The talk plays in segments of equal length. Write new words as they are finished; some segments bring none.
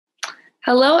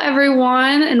Hello,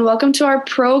 everyone, and welcome to our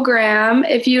program.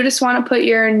 If you just want to put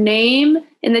your name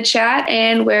in the chat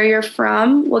and where you're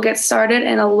from, we'll get started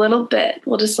in a little bit.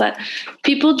 We'll just let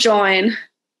people join.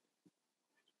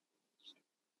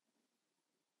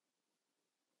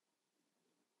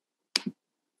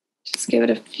 Just give it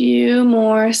a few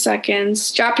more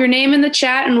seconds. Drop your name in the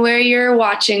chat and where you're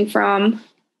watching from.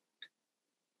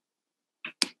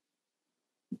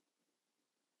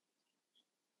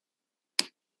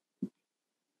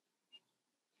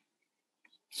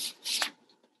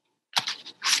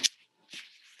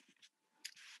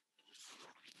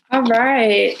 All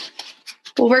right.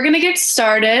 Well, we're going to get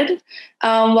started.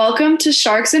 Welcome to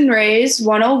Sharks and Rays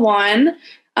 101.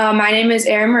 My name is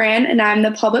Erin Moran, and I'm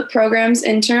the Public Programs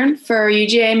Intern for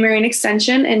UGA Marine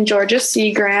Extension and Georgia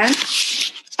Sea Grant.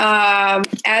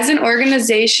 As an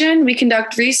organization, we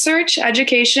conduct research,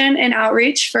 education, and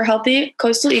outreach for healthy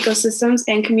coastal ecosystems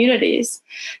and communities.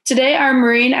 Today, our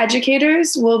marine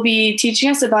educators will be teaching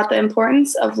us about the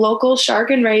importance of local shark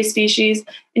and ray species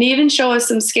and even show us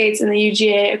some skates in the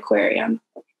UGA Aquarium.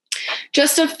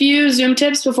 Just a few Zoom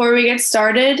tips before we get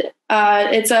started.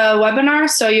 It's a webinar,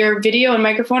 so your video and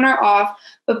microphone are off,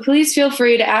 but please feel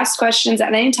free to ask questions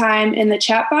at any time in the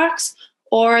chat box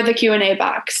or the Q&A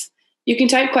box. You can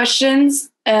type questions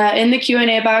in the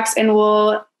Q&A box, and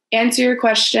we'll answer your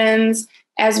questions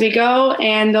as we go,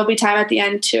 and there'll be time at the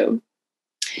end too.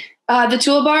 The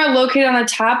toolbar located on the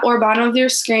top or bottom of your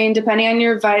screen, depending on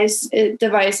your device,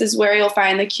 is where you'll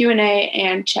find the Q&A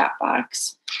and chat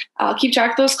box. I'll keep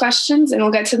track of those questions, and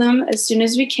we'll get to them as soon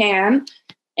as we can.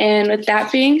 And with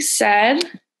that being said,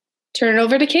 turn it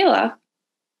over to Kayla.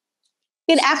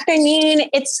 Good afternoon.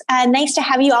 It's nice to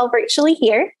have you all virtually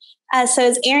here. So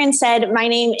as Erin said, my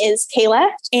name is Kayla,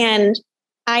 and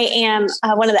I am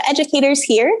one of the educators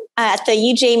here at the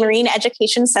UGA Marine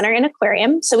Education Center and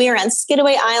Aquarium. So we are on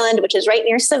Skidaway Island, which is right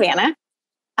near Savannah.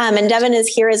 And Devin is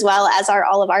here as well, as are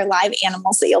all of our live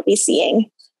animals that you'll be seeing.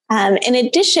 In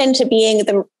addition to being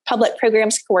the Public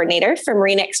Programs Coordinator for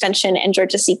Marine Extension and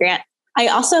Georgia Sea Grant, I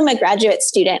also am a graduate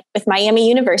student with Miami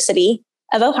University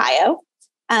of Ohio.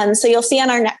 So you'll see on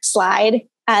our next slide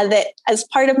that as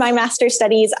part of my master's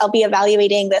studies, I'll be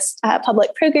evaluating this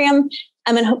public program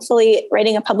and hopefully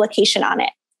writing a publication on it.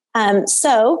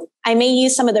 So I may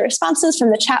use some of the responses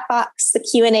from the chat box, the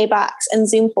Q&A box, and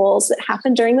Zoom polls that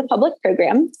happen during the public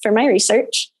program for my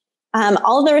research.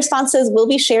 All of the responses will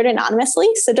be shared anonymously,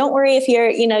 so don't worry if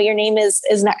your name is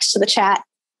next to the chat.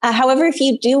 However, if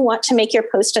you do want to make your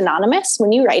post anonymous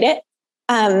when you write it,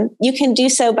 you can do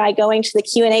so by going to the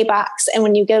Q&A box, and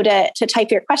when you go to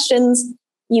type your questions,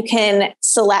 you can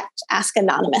select Ask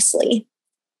Anonymously.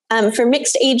 For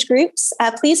mixed age groups,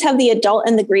 please have the adult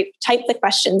in the group type the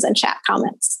questions and chat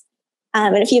comments.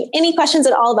 And if you have any questions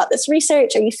at all about this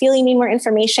research, or you feel you need more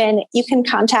information, you can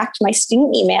contact my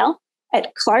student email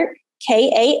at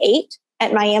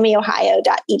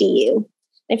clarkka8@miamiohio.edu.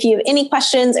 If you have any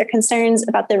questions or concerns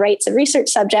about the rights of research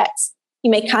subjects,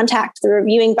 you may contact the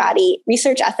reviewing body,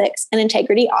 Research Ethics and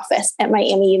Integrity Office at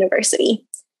Miami University.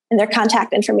 And their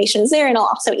contact information is there, and I'll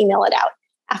also email it out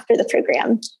after the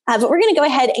program. But we're going to go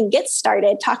ahead and get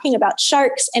started talking about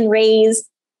sharks and rays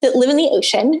that live in the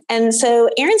ocean. And so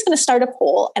Erin's going to start a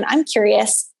poll, and I'm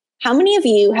curious, how many of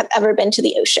you have ever been to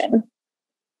the ocean?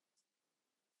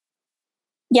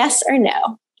 Yes or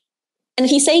no? And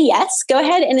if you say yes, go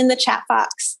ahead and in the chat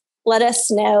box, let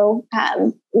us know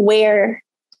where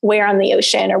on the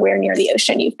ocean or where near the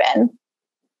ocean you've been.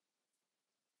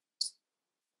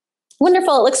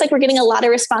 Wonderful. It looks like we're getting a lot of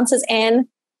responses in.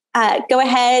 Go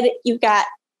ahead. You've got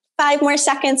 5 more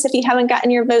seconds if you haven't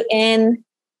gotten your vote in.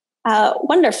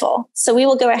 Wonderful. So we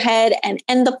will go ahead and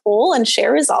end the poll and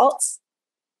share results.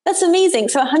 That's amazing.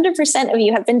 So 100% of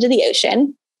you have been to the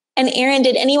ocean. And Erin,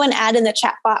 did anyone add in the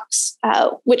chat box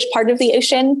which part of the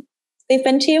ocean they've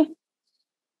been to?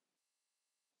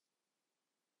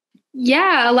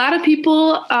 Yeah, a lot of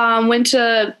people went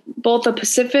to both the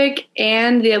Pacific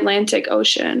and the Atlantic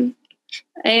Ocean,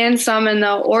 and some in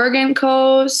the Oregon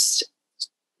coast.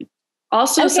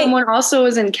 Also, Someone also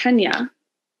was in Kenya.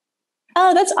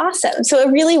 Oh, that's awesome. So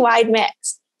a really wide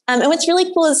mix. And what's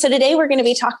really cool is, so today we're going to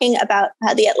be talking about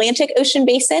the Atlantic Ocean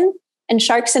Basin and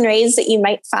sharks and rays that you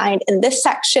might find in this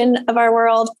section of our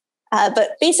world.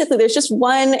 But basically, there's just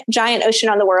one giant ocean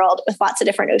on the world with lots of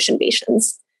different ocean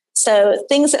basins. So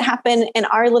things that happen in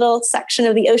our little section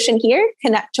of the ocean here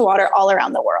connect to water all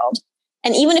around the world.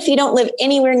 And even if you don't live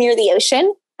anywhere near the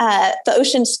ocean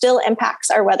still impacts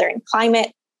our weather and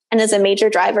climate, and is a major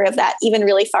driver of that, even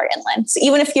really far inland. So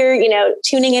even if you're,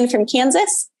 tuning in from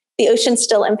Kansas, the ocean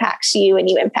still impacts you and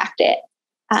you impact it.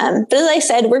 But as I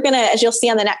said, we're going to, as you'll see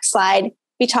on the next slide,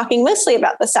 be talking mostly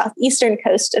about the southeastern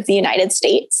coast of the United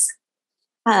States,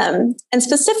 and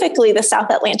specifically the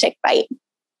South Atlantic Bight.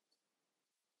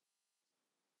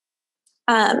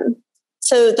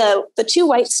 So the two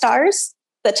white stars,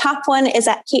 the top one is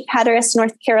at Cape Hatteras,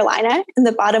 North Carolina, and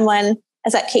the bottom one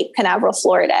is at Cape Canaveral,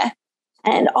 Florida.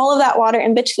 And all of that water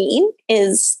in between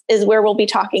is where we'll be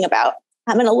talking about.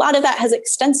 And a lot of that has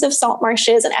extensive salt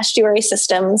marshes and estuary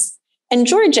systems. And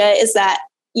Georgia is that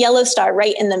yellow star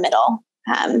right in the middle.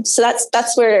 So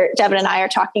that's where Devin and I are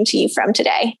talking to you from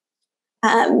today.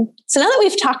 So now that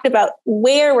we've talked about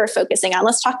where we're focusing on,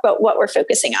 let's talk about what we're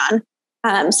focusing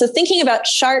on. So thinking about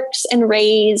sharks and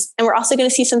rays, and we're also going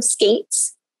to see some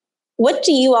skates. What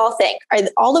do you all think? Are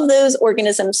all of those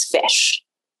organisms fish?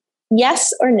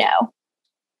 Yes or no?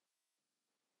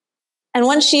 And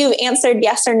once you've answered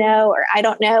yes or no, or I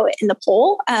don't know in the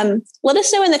poll, let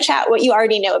us know in the chat what you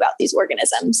already know about these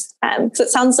organisms. Because it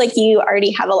sounds like you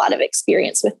already have a lot of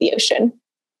experience with the ocean.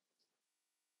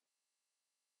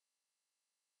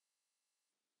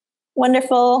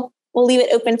 Wonderful. We'll leave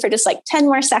it open for just like 10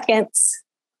 more seconds.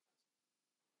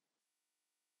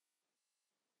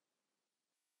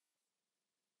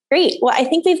 Great. Well, I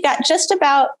think we've got just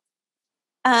about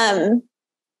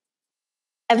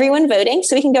everyone voting.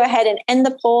 So we can go ahead and end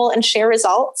the poll and share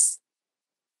results.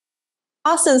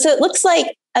 Awesome. So it looks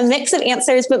like a mix of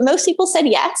answers, but most people said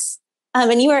yes.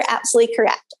 And you are absolutely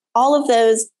correct. All of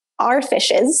those are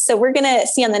fishes. So we're going to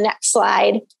see on the next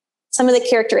slide some of the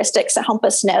characteristics that help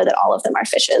us know that all of them are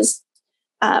fishes.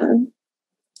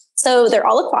 So they're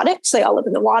all aquatic. So they all live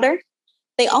in the water.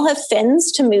 They all have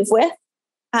fins to move with.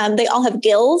 They all have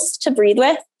gills to breathe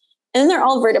with. And then they're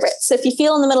all vertebrates. So if you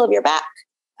feel in the middle of your back,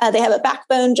 they have a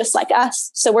backbone just like us.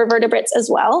 So we're vertebrates as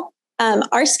well.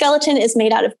 Our skeleton is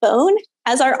made out of bone,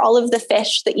 as are all of the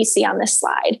fish that you see on this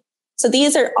slide. So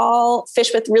these are all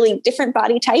fish with really different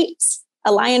body types,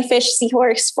 a lionfish,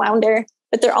 seahorse, flounder,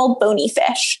 but they're all bony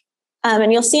fish.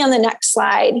 And you'll see on the next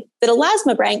slide that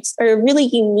elasmobranchs are a really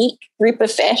unique group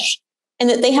of fish and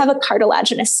that they have a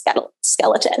cartilaginous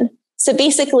skeleton. So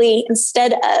basically,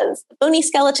 instead of a bony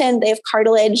skeleton, they have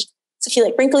cartilage. So if you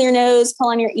like wrinkle your nose, pull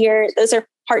on your ear, those are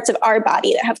parts of our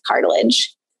body that have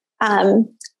cartilage.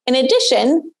 In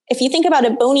addition, if you think about a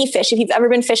bony fish, if you've ever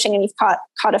been fishing and you've caught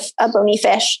a bony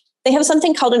fish, they have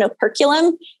something called an operculum,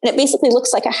 and it basically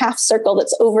looks like a half circle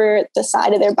that's over the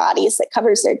side of their bodies that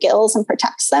covers their gills and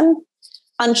protects them.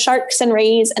 On sharks and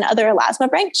rays and other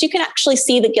elasmobranchs, you can actually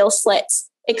see the gill slits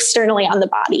externally on the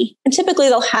body. And typically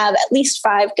they'll have at least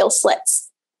 5 gill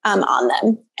slits on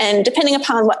them. And depending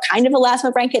upon what kind of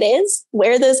elasmobranch it is,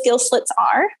 where those gill slits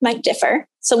are might differ.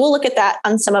 So we'll look at that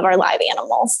on some of our live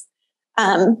animals.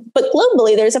 But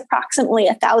globally, there's approximately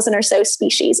 1,000 or so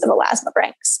species of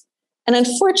elasmobranchs. And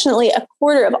unfortunately, a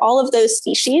quarter of all of those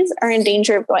species are in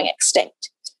danger of going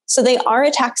extinct. So they are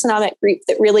a taxonomic group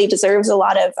that really deserves a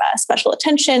lot of special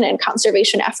attention and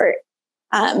conservation effort.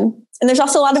 And there's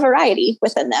also a lot of variety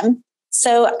within them.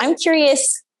 So I'm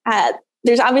curious,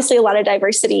 there's obviously a lot of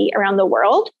diversity around the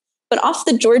world, but off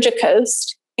the Georgia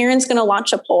coast, Erin's going to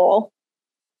launch a poll.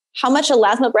 How much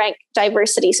elasmobranch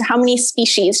diversity, so how many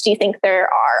species do you think there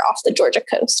are off the Georgia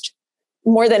coast?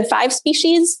 More than 5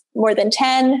 species, more than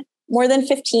 10, more than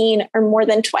 15, or more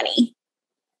than 20?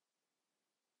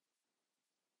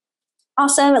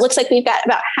 Awesome. It looks like we've got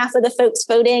about half of the folks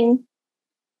voting.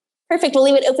 Perfect. We'll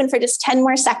leave it open for just 10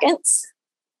 more seconds.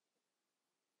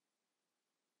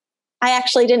 I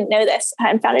actually didn't know this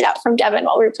and found it out from Devin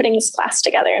while we were putting this class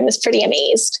together and was pretty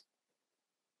amazed.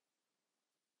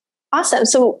 Awesome.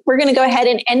 So we're going to go ahead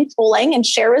and end polling and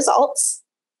share results.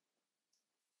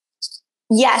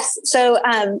 Yes. So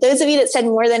those of you that said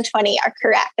more than 20 are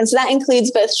correct. And so that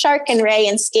includes both shark and ray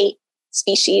and skate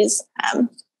species,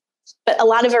 but a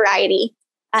lot of variety.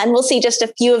 And we'll see just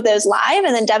a few of those live.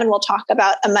 And then Devin will talk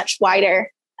about a much wider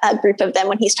group of them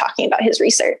when he's talking about his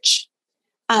research.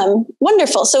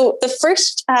 Wonderful. So the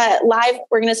first live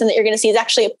organism that you're going to see is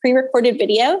actually a pre-recorded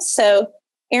video. So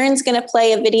Erin's going to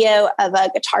play a video of a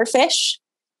guitarfish.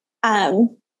 And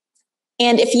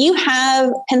if you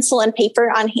have pencil and paper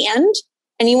on hand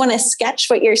and you want to sketch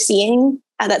what you're seeing,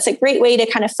 that's a great way to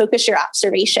kind of focus your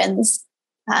observations.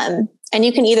 And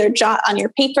you can either jot on your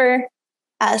paper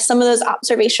some of those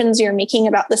observations you're making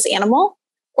about this animal,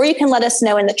 or you can let us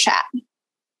know in the chat.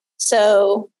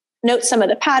 So note some of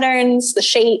the patterns, the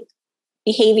shape,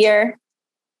 behavior.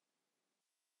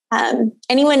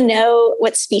 Anyone know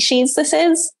what species this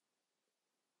is?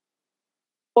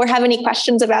 Or have any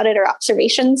questions about it or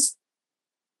observations?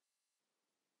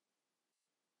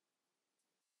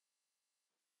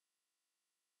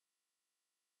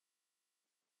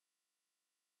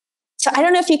 So I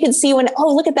don't know if you can see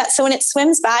look at that. So when it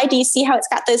swims by, do you see how it's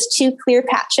got those two clear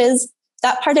patches?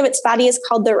 That part of its body is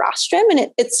called the rostrum,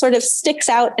 and it sort of sticks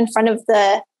out in front of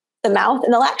the mouth,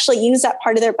 and they'll actually use that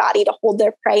part of their body to hold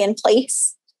their prey in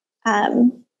place.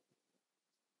 Awesome.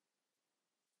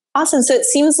 So it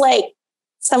seems like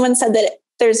someone said that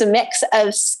there's a mix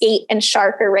of skate and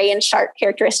shark, or ray and shark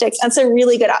characteristics. That's a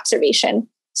really good observation.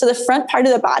 So the front part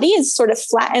of the body is sort of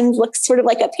flattened, looks sort of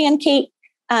like a pancake,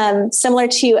 similar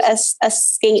to a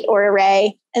skate or a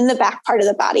ray. And the back part of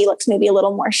the body looks maybe a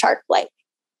little more shark-like.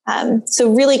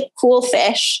 So really cool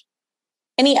fish.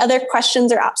 Any other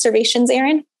questions or observations,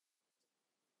 Erin?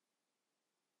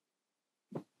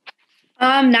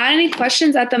 Not any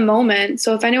questions at the moment.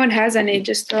 So if anyone has any,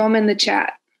 just throw them in the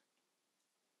chat.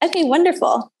 Okay,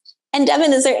 wonderful. And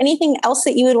Devin, is there anything else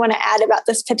that you would want to add about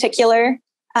this particular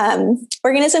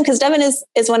organism? Because Devin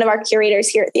is one of our curators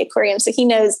here at the aquarium, so he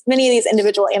knows many of these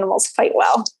individual animals quite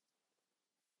well.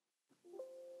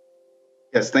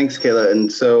 Yes, thanks, Kayla.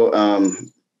 And so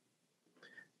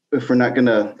if we're not going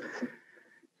to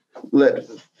let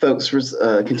folks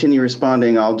continue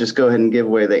responding, I'll just go ahead and give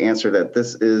away the answer that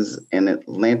this is an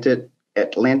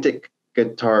Atlantic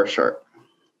guitar shark,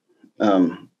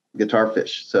 guitar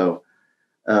fish. So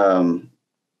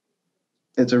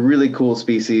it's a really cool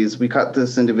species. We caught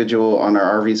this individual on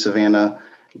our RV Savannah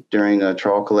during a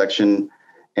trawl collection,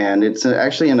 and it's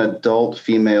actually an adult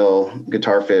female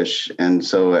guitar fish, and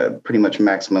so pretty much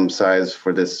maximum size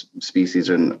for this species,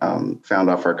 and found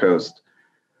off our coast.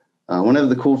 One of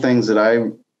the cool things that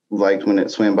I liked when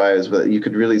it swam by is that you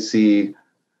could really see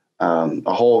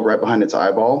a hole right behind its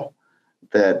eyeball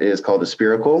that is called a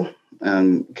spiracle.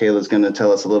 And Kayla's going to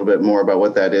tell us a little bit more about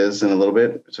what that is in a little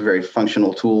bit. It's a very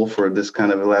functional tool for this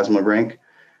kind of elasmobranch.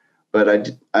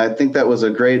 But I think that was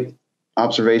a great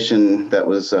observation that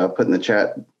was put in the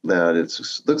chat, that it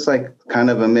looks like kind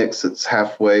of a mix. It's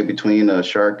halfway between a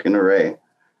shark and a ray.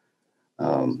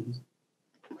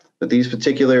 But these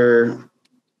particular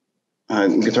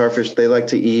guitarfish, they like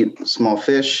to eat small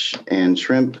fish and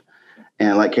shrimp.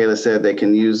 And like Kayla said, they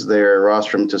can use their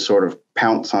rostrum to sort of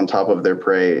pounce on top of their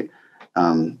prey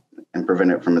and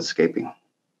prevent it from escaping.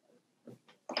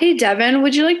 Hey, Devin,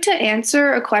 would you like to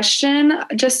answer a question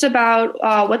just about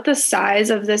what the size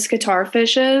of this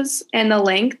guitarfish is and the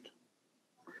length?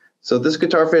 So this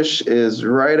guitarfish is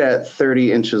right at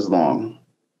 30 inches long.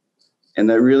 And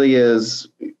that really is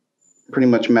pretty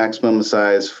much maximum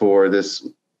size for this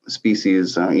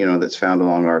species, that's found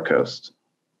along our coast.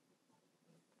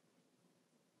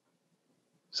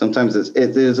 Sometimes it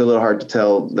is a little hard to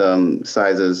tell the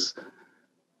sizes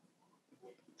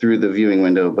through the viewing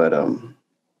window, but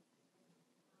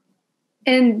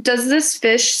And does this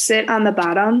fish sit on the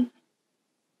bottom?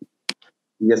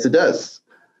 yes, it does.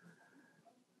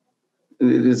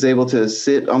 It is able to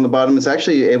sit on the bottom. It's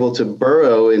actually able to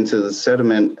burrow into the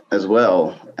sediment as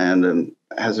well, and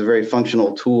has a very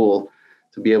functional tool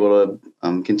to be able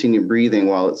to continue breathing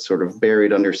while it's sort of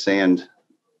buried under sand.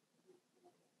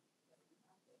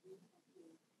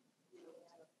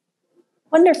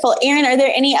 Wonderful. Erin, are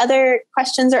there any other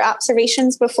questions or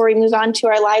observations before we move on to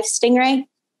our live stingray?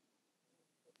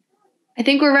 I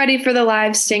think we're ready for the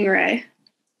live stingray.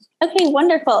 Okay,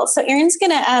 wonderful. So Erin's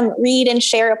going to read and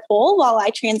share a poll while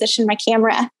I transition my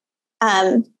camera.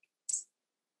 And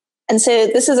so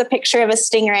this is a picture of a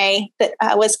stingray that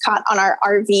was caught on our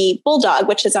RV Bulldog,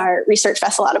 which is our research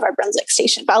vessel out of our Brunswick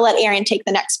station. But I'll let Erin take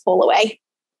the next poll away.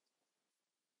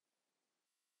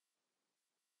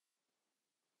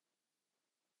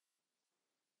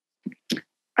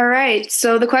 All right,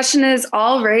 so the question is,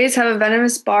 all rays have a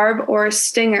venomous barb or a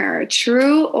stinger,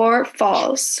 true or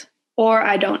false? Or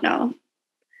I don't know.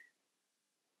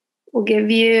 We'll give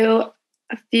you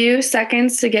a few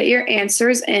seconds to get your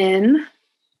answers in.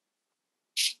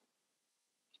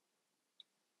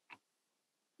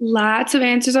 Lots of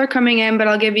answers are coming in, but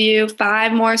I'll give you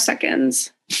 5 more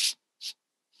seconds.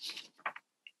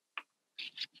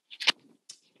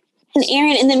 And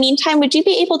Erin, in the meantime, would you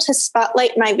be able to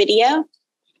spotlight my video?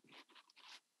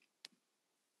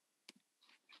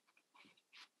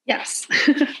 Yes.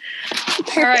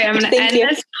 All right, I'm going to end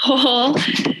this poll.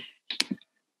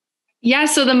 Yeah,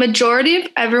 so the majority of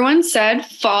everyone said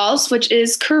false, which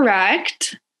is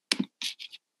correct.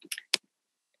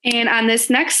 And on this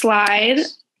next slide,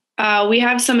 we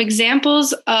have some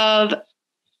examples of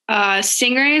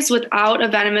stingrays without a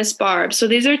venomous barb. So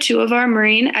these are 2 of our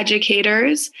marine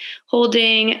educators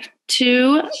holding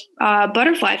 2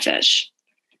 butterfly fish.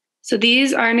 So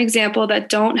these are an example that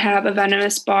don't have a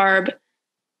venomous barb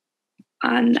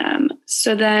on them.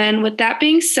 So then with that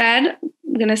being said,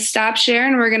 I'm going to stop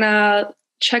sharing. We're going to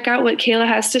check out what Kayla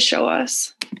has to show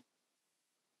us.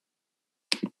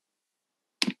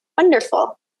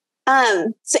 Wonderful.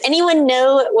 So anyone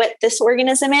know what this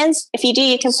organism is? If you do,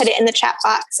 you can put it in the chat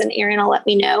box and Erin will let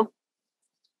me know.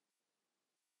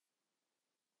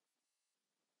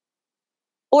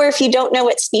 Or if you don't know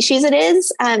what species it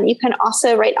is, you can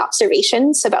also write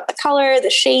observations about the color, the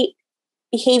shape,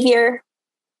 behavior.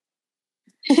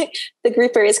 The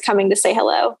grouper is coming to say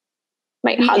hello.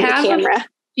 Might hug the camera. A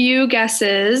few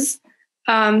guesses.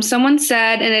 Someone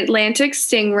said an Atlantic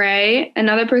stingray.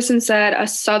 Another person said a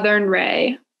southern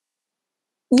ray.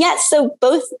 Yes, so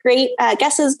both great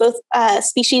guesses, both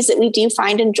species that we do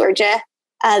find in Georgia.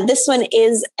 This one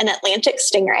is an Atlantic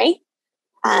stingray.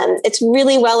 It's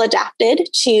really well adapted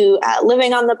to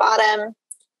living on the bottom.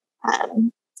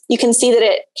 You can see that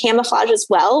it camouflages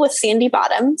well with sandy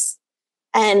bottoms.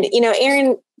 And,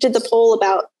 Erin did the poll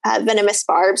about venomous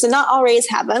barbs, and not all rays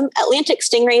have them. Atlantic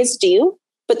stingrays do,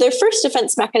 but their first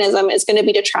defense mechanism is going to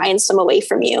be to try and swim away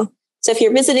from you. So if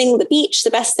you're visiting the beach, the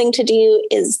best thing to do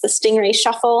is the stingray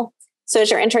shuffle. So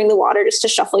as you're entering the water, just to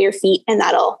shuffle your feet, and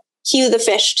that'll cue the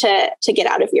fish to get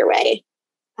out of your way.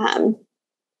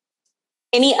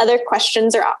 Any other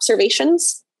questions or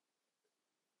observations?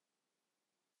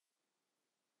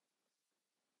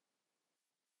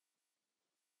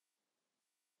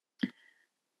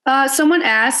 Someone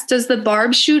asked, does the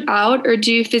barb shoot out or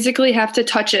do you physically have to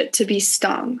touch it to be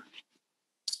stung?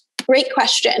 Great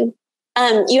question.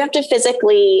 You have to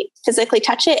physically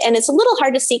touch it. And it's a little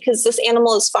hard to see because this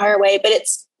animal is far away, but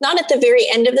it's not at the very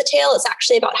end of the tail. It's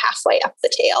actually about halfway up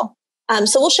the tail.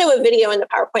 So we'll show a video in the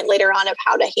PowerPoint later on of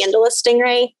how to handle a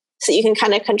stingray so you can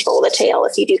kind of control the tail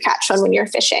if you do catch one when you're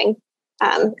fishing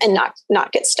and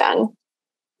not get stung.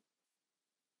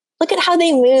 Look at how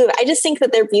they move. I just think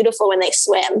that they're beautiful when they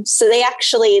swim. So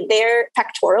they're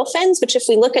pectoral fins, which if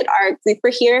we look at our grouper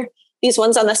here, these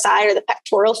ones on the side are the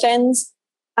pectoral fins.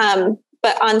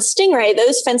 But on stingray,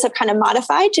 those fins have kind of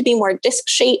modified to be more disc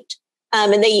shaped.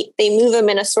 And they move them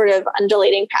in a sort of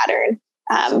undulating pattern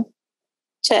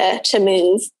to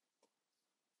move.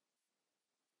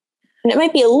 And it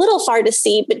might be a little far to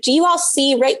see, but do you all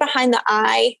see right behind the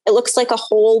eye? It looks like a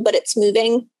hole, but it's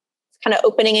moving, kind of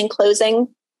opening and closing.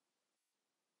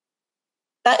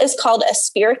 That is called a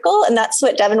spiracle, and that's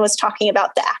what Devin was talking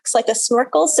about, that acts like a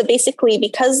snorkel. So basically,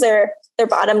 because they're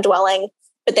bottom dwelling,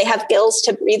 but they have gills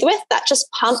to breathe with, that just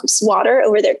pumps water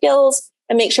over their gills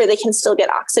and makes sure they can still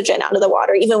get oxygen out of the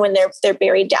water, even when they're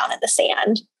buried down in the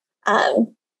sand.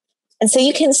 And so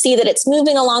you can see that it's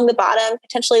moving along the bottom,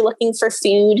 potentially looking for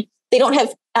food. They don't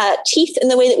have teeth in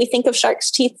the way that we think of sharks'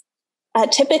 teeth.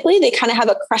 Typically, they kind of have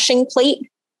a crushing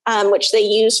plate, which they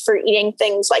use for eating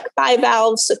things like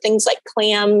bivalves, so things like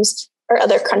clams or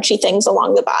other crunchy things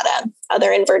along the bottom,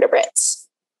 other invertebrates.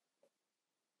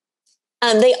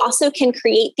 They also can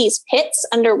create these pits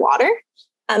underwater.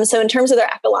 So in terms of their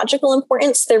ecological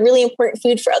importance, they're really important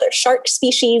food for other shark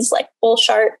species like bull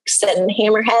sharks and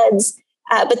hammerheads,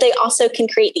 but they also can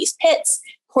create these pits.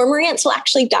 Cormorants will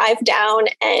actually dive down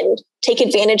and take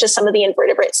advantage of some of the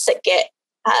invertebrates that get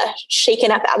shaken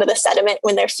up out of the sediment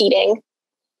when they're feeding.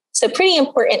 So pretty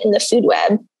important in the food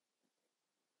web.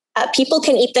 People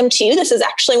can eat them too. This is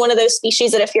actually one of those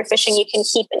species that if you're fishing, you can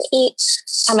keep and eat,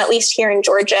 at least here in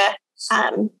Georgia.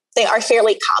 They are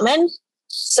fairly common.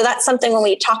 So that's something when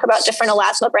we talk about different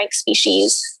elasmobranch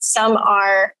species, some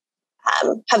are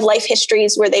have life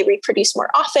histories where they reproduce more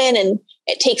often and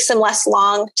it takes them less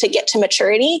long to get to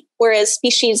maturity, whereas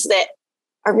species that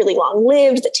are really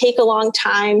long-lived, that take a long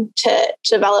time to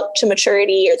develop to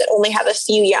maturity or that only have a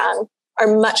few young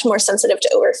are much more sensitive to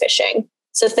overfishing.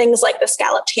 So things like the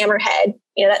scalloped hammerhead,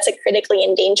 that's a critically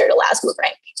endangered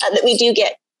elasmobranch that we do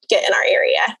get in our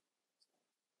area.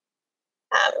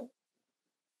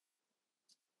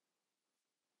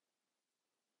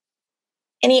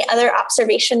 Any other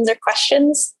observations or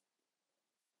questions?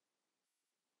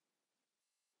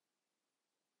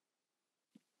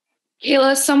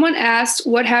 Kayla, someone asked,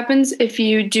 what happens if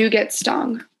you do get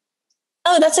stung?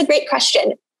 Oh, that's a great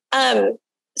question.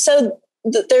 So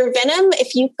their venom,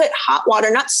 if you put hot water,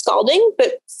 not scalding,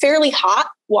 but fairly hot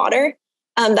water,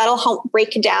 that'll help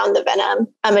break down the venom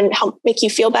and help make you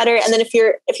feel better. And then if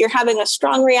you're having a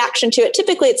strong reaction to it,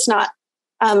 typically it's not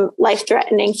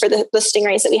life-threatening for the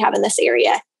stingrays that we have in this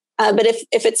area. But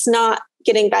if it's not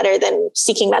getting better, then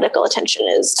seeking medical attention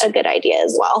is a good idea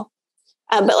as well.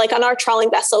 But like on our trawling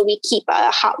vessel, we keep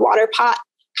a hot water pot,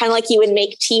 kind of like you would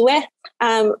make tea with,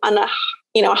 on a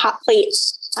hot plate.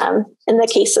 In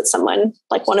the case that someone,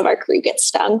 like one of our crew, gets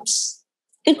stung.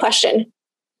 Good question.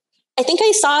 I think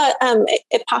I saw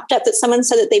it popped up that someone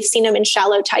said that they've seen them in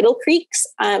shallow tidal creeks,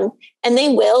 and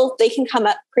they can come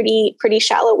up pretty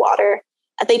shallow water.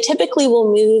 They typically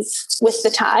will move with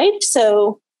the tide.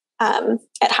 So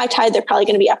At high tide, they're probably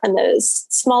going to be up in those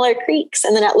smaller creeks.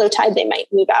 And then at low tide, they might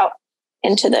move out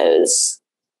into those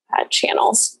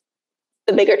channels,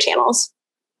 the bigger channels.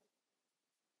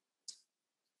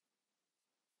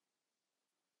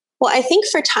 Well, I think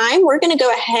for time, we're going to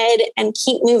go ahead and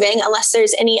keep moving unless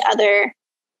there's any other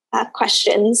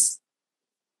questions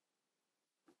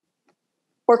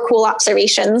or cool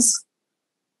observations.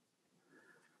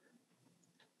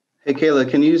 Hey, Kayla,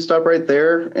 can you stop right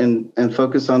there and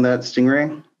focus on that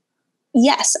stingray?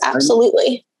 Yes,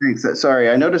 absolutely. Thanks. Sorry,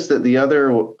 I noticed that the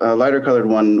other lighter colored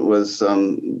one was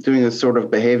doing a sort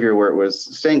of behavior where it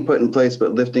was staying put in place,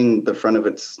 but lifting the front of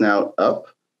its snout up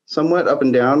somewhat, up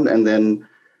and down, and then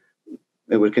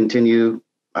it would continue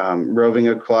roving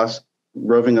across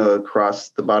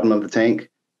the bottom of the tank,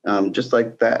 just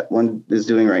like that one is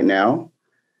doing right now.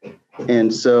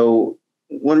 And so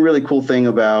one really cool thing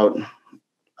about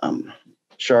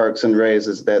sharks and rays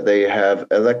is that they have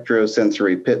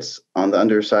electrosensory pits on the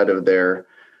underside of their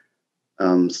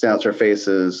snouts or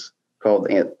faces called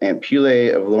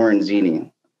ampullae of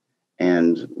Lorenzini.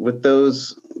 And with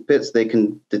those pits, they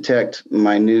can detect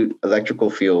minute electrical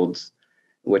fields,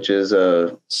 which is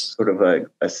a sort of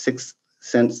a sixth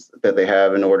sense that they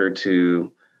have in order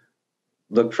to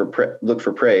look for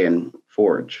prey and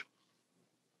forage.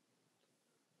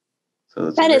 So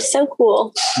that is so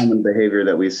cool. Common behavior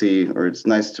that we see, or it's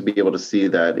nice to be able to see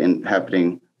that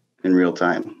happening in real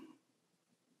time.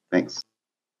 Thanks.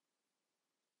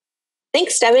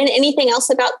 Thanks, Devin. Anything else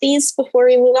about these before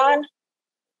we move on?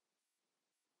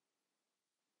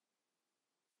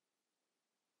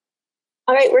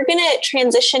 All right, we're going to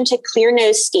transition to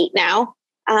clearnose skate now.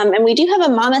 And we do have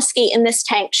a mama skate in this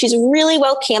tank. She's really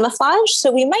well camouflaged,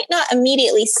 so we might not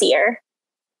immediately see her.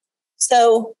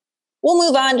 So we'll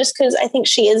move on just because I think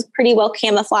she is pretty well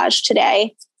camouflaged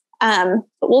today. But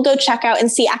we'll go check out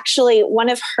and see actually one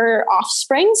of her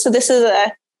offspring. So this is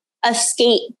a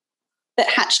skate that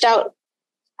hatched out,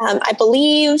 I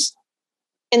believe,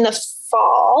 in the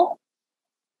fall.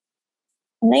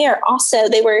 And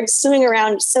they were swimming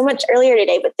around so much earlier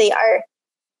today, but they are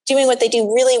doing what they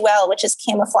do really well, which is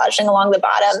camouflaging along the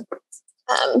bottom.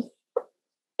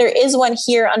 There is one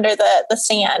here under the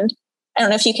sand. I don't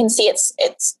know if you can see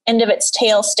its end of its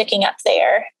tail sticking up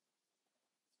there,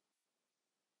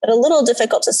 but a little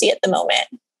difficult to see at the moment.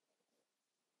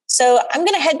 So I'm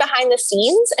going to head behind the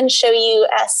scenes and show you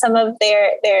some of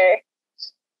their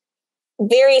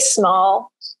very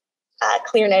small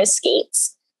clearnose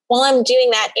skates. While I'm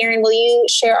doing that, Erin, will you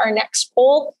share our next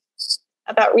poll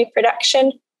about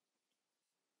reproduction?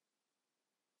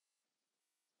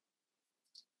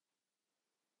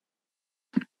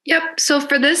 Yep. So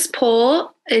for this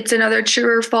poll, it's another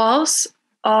true or false.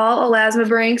 All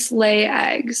elasmobranchs lay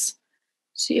eggs.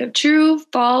 So you have true,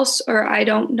 false, or I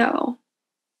don't know.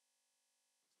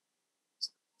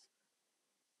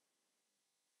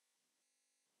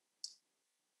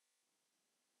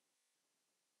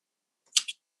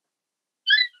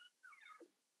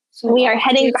 So we are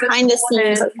heading behind the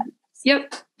scenes.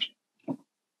 Yep.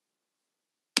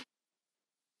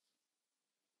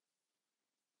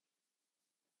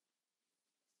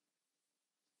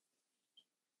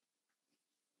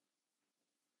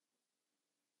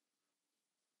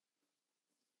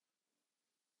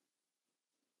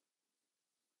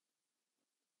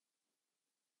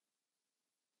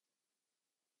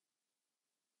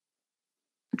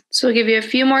 So we'll give you a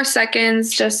few more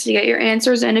seconds just to get your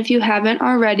answers in if you haven't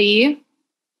already.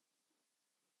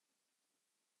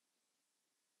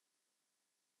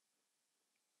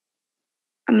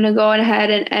 I'm going to go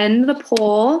ahead and end the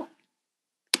poll.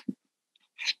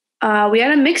 We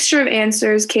had a mixture of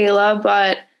answers, Kayla,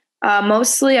 but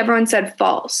mostly everyone said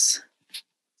false.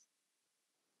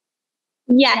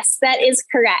 Yes, that is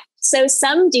correct. So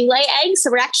some do lay eggs.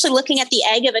 So we're actually looking at the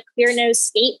egg of a clearnose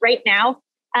skate right now.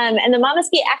 And the mama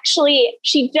skate actually,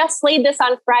 she just laid this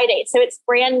on Friday. So it's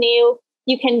brand new.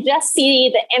 You can just see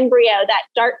the embryo, that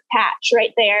dark patch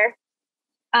right there.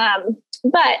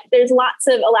 But there's lots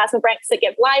of elasmobranchs that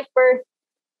give live birth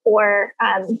or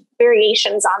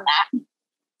variations on that.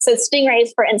 So stingrays,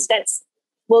 for instance,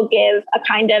 will give a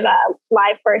kind of a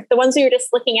live birth. The ones we were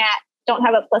just looking at don't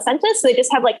have a placenta, so they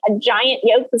just have like a giant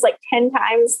yolk that's like 10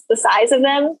 times the size of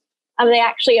them. They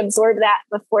actually absorb that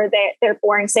before they're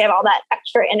born, so they have all that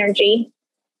extra energy.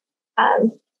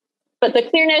 But the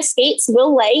clearnose skates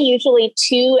will lay usually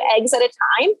 2 eggs at a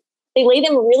time. They lay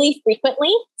them really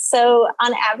frequently. So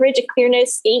on average, a clearnose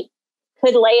skate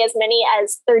could lay as many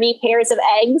as 30 pairs of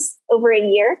eggs over a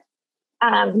year.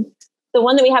 The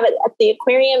one that we have at the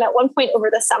aquarium at one point over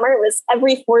the summer was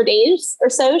every 4 days or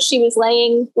so, she was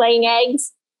laying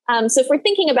eggs. So if we're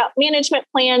thinking about management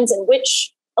plans and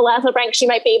which elasmobranchs you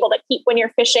might be able to keep when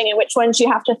you're fishing and which ones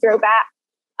you have to throw back,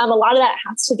 a lot of that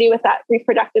has to do with that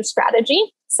reproductive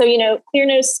strategy. So,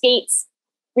 clearnose skates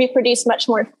reproduce much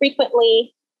more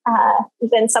frequently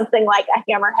than something like a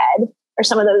hammerhead or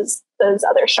some of those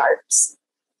other sharks.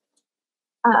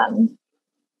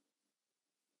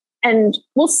 And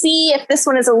we'll see if this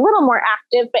one is a little more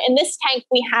active, but in this tank,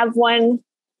 we have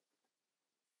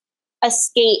a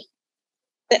skate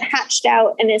that hatched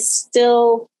out and is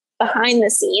still behind the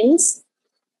scenes.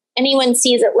 Anyone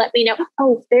sees it, let me know.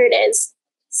 Oh, there it is.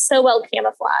 So well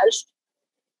camouflaged.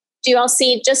 Do you all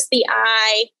see just the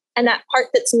eye, and that part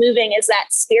that's moving is that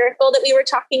spherical that we were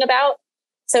talking about?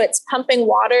 So it's pumping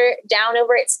water down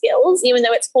over its gills, even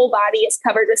though its whole body is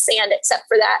covered with sand, except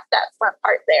for that front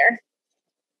part there.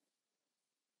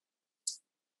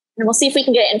 And we'll see if we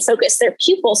can get it in focus. Their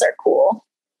pupils are cool.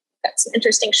 Got some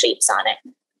interesting shapes on it.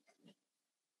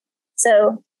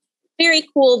 So very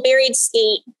cool, buried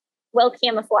skate, well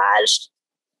camouflaged,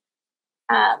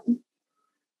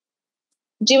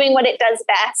 doing what it does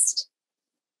best.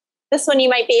 This one you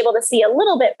might be able to see a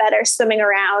little bit better swimming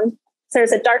around. So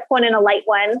there's a dark one and a light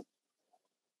one.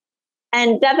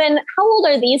 And Devin, how old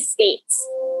are these skates?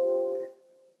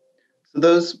 So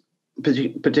those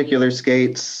particular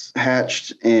skates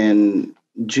hatched in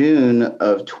June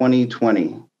of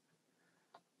 2020.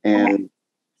 And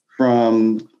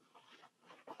from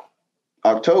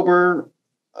October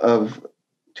of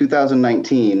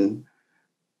 2019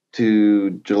 to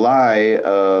July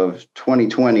of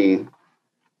 2020,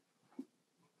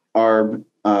 our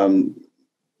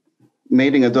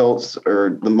mating adults,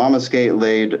 or the mama skate,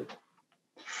 laid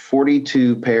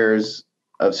 42 pairs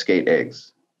of skate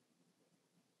eggs.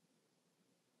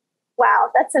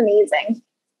 Wow, that's amazing.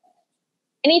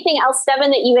 Anything else, Devin,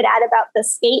 that you would add about the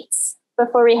skates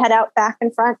before we head out back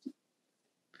and front?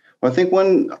 Well, I think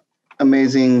one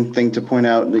amazing thing to point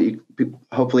out that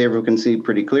hopefully everyone can see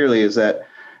pretty clearly is that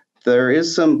there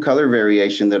is some color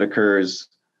variation that occurs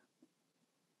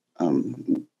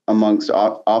amongst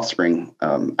offspring.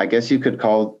 I guess you could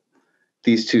call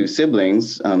these two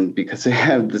siblings because they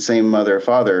have the same mother or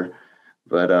father,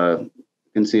 but you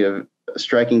can see a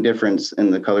striking difference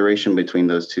in the coloration between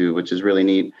those two, which is really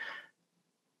neat.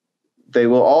 They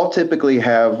will all typically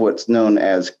have what's known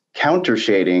as counter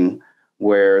shading,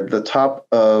 where the top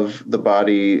of the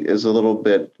body is a little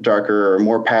bit darker or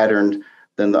more patterned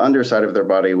than the underside of their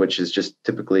body, which is just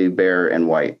typically bare and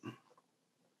white.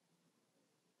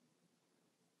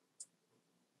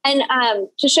 And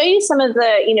to show you some of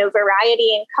the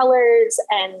variety in colors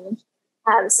and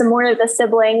some more of the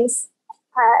siblings,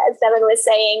 as Devin was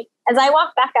saying, as I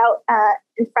walk back out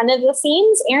in front of the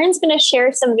scenes, Erin's going to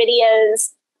share some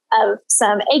videos of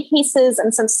some egg cases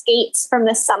and some skates from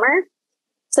this summer.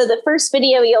 So the first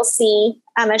video you'll see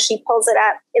as she pulls it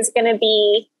up is going to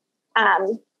be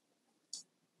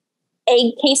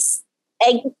eggs.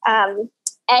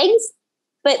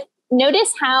 But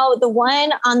notice how the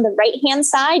one on the right-hand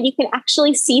side, you can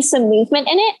actually see some movement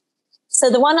in it. So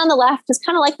the one on the left is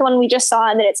kind of like the one we just saw,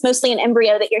 and that it's mostly an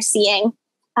embryo that you're seeing.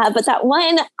 But that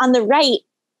one on the right,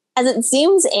 as it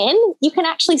zooms in, you can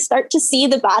actually start to see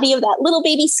the body of that little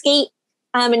baby skate,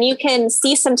 and you can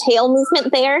see some tail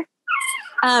movement there.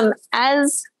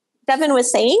 As Devin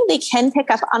was saying, they can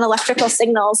pick up on electrical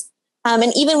signals.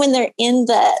 And even when they're in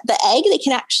the egg, they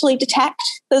can actually detect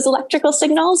those electrical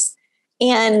signals.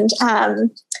 And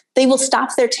they will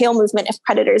stop their tail movement if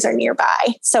predators are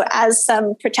nearby. So as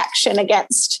some protection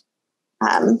against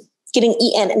getting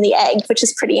eaten in the egg, which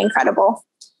is pretty incredible.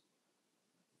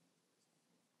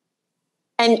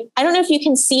 And I don't know if you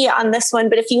can see on this one,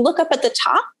 but if you look up at the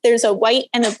top, there's a white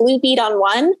and a blue bead on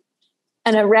one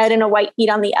and a red and a white bead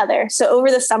on the other. So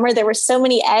over the summer, there were so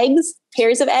many eggs,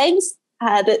 pairs of eggs,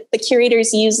 that the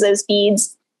curators used those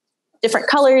beads, different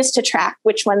colors, to track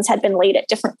which ones had been laid at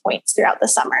different points throughout the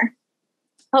summer.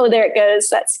 Oh, there it goes.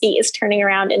 That skate is turning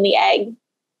around in the egg.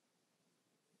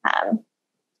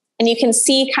 And you can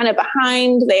see kind of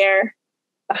behind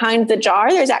the jar,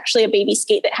 there's actually a baby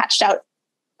skate that hatched out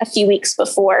a few weeks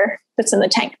before that's in the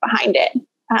tank behind it.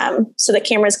 So the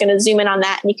camera is going to zoom in on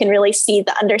that, and you can really see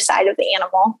the underside of the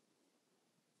animal.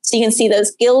 So you can see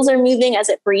those gills are moving as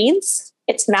it breathes.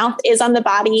 Its mouth is on the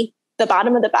body, the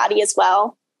bottom of the body as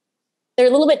well. They're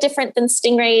a little bit different than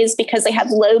stingrays because they have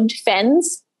lobed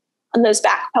fins on those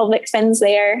back pelvic fins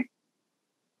there.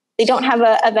 They don't have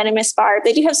a venomous barb.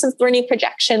 They do have some thorny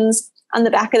projections on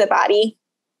the back of the body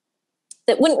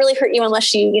that wouldn't really hurt you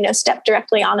unless you step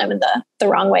directly on them in the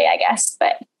wrong way, I guess.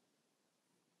 But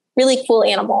really cool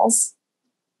animals.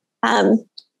 I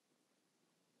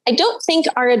don't think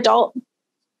our adult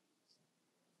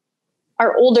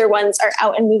our older ones are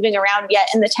out and moving around yet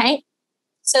in the tank.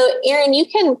 So Erin, you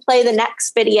can play the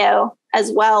next video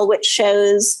as well, which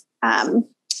shows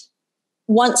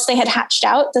once they had hatched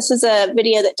out. This is a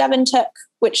video that Devin took,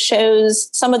 which shows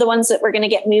some of the ones that were going to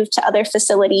get moved to other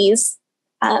facilities.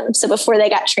 So before they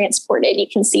got transported, you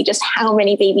can see just how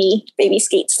many baby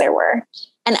skates there were.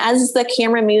 And as the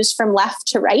camera moves from left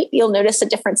to right, you'll notice a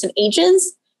difference in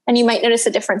ages, and you might notice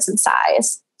a difference in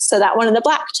size. So that one in the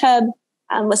black tub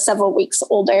was several weeks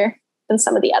older than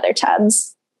some of the other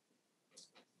tubs.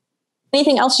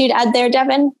 Anything else you'd add there,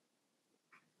 Devin?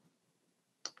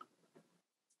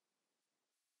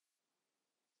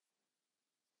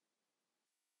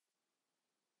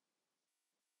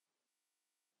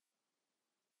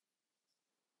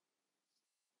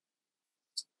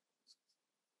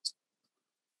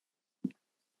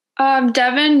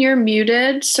 Devin, you're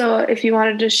muted. So if you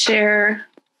wanted to share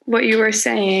what you were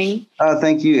saying.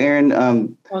 Thank you, Erin.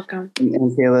 Welcome.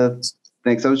 And Kayla,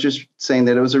 thanks. I was just saying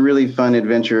that it was a really fun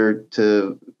adventure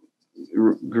to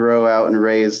grow out and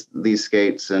raise these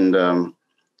skates, and a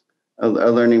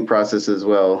learning process as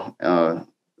well.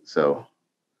 So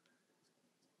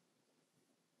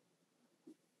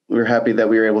we're happy that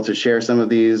we were able to share some of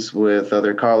these with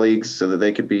other colleagues so that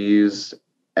they could be used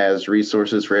as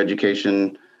resources for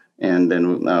education. And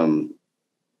then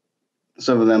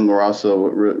some of them were also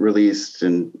released,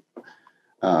 and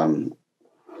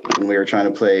we were trying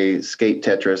to play skate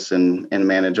Tetris and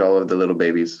manage all of the little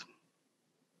babies.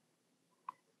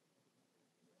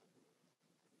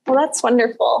 Well, that's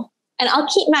wonderful. And I'll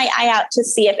keep my eye out to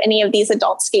see if any of these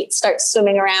adult skates start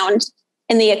swimming around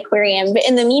in the aquarium. But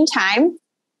in the meantime,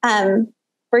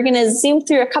 we're going to zoom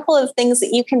through a couple of things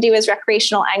that you can do as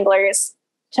recreational anglers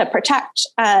to protect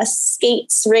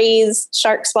skates, rays,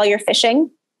 sharks while you're fishing.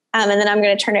 And then I'm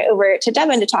going to turn it over to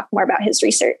Devin to talk more about his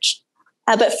research.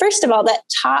 But first of all, that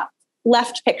top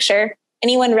left picture,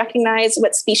 anyone recognize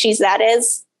what species that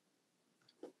is?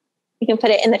 You can put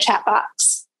it in the chat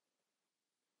box.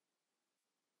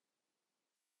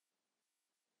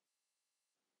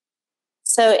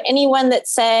 So anyone that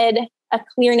said a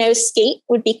clearnose skate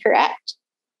would be correct.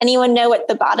 Anyone know what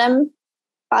the bottom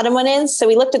one is? So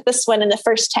we looked at this one in the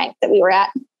first tank that we were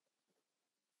at.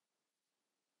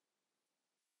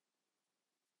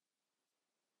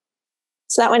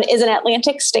 So that one is an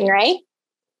Atlantic stingray.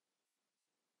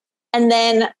 And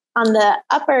then on the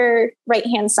upper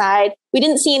right-hand side, we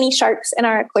didn't see any sharks in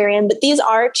our aquarium, but these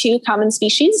are two common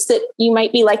species that you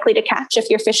might be likely to catch if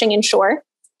you're fishing inshore.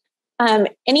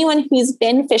 Anyone who's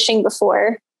been fishing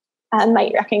before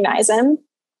might recognize them.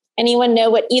 Anyone know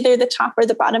what either the top or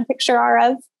the bottom picture are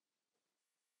of?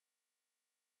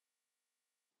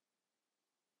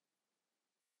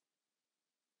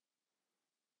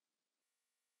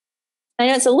 I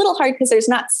know it's a little hard because there's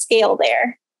not scale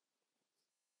there.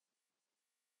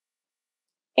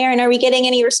 Erin, are we getting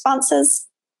any responses?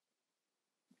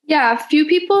 Yeah, a few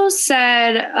people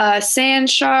said sand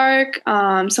shark.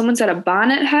 Someone said a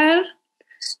bonnet head.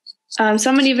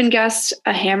 Someone even guessed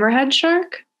a hammerhead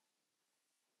shark.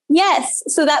 Yes.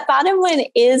 So that bottom one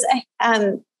is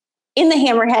in the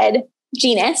hammerhead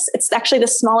genus. It's actually the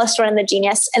smallest one in the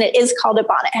genus, and it is called a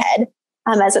bonnet head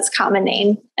as its common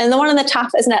name. And the one on the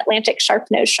top is an Atlantic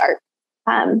sharp-nosed shark.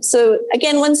 So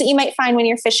again, ones that you might find when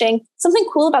you're fishing. Something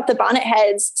cool about the bonnet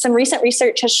heads, some recent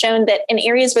research has shown that in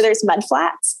areas where there's mud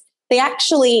flats, they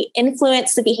actually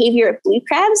influence the behavior of blue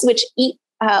crabs, which eat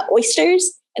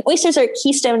oysters. And oysters are a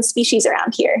keystone species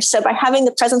around here. So by having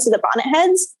the presence of the bonnet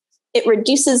heads, it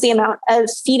reduces the amount of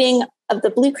feeding of the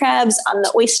blue crabs on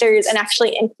the oysters and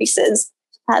actually increases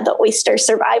the oyster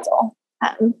survival,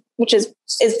 which is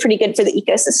pretty good for the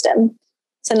ecosystem.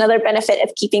 It's another benefit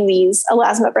of keeping these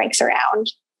elasmobranchs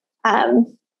around.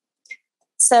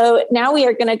 So now we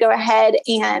are going to go ahead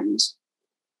and,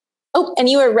 and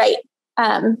you were right.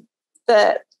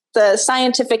 The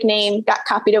scientific name got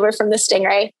copied over from the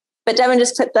stingray, but Devin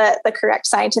just put the correct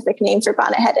scientific name for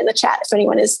bonnet head in the chat if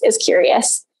anyone is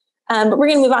curious. But we're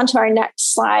going to move on to our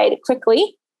next slide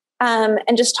quickly and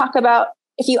just talk about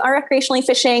if you are recreationally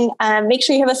fishing, make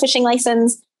sure you have a fishing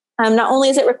license. Not only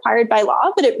is it required by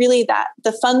law, but it really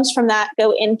the funds from that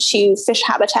go into fish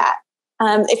habitat.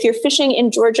 If you're fishing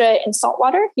in Georgia in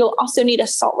saltwater, you'll also need a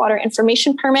saltwater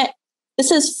information permit.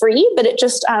 This is free, but it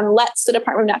just lets the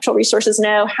Department of Natural Resources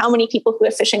know how many people who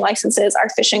have fishing licenses are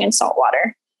fishing in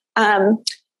saltwater.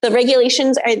 The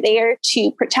regulations are there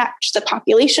to protect the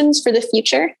populations for the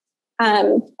future.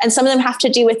 And some of them have to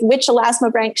do with which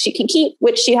elasmobranchs you can keep,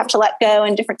 which you have to let go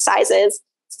in different sizes.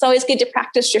 It's always good to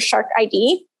practice your shark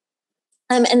ID.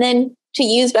 And then to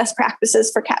use best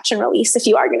practices for catch and release if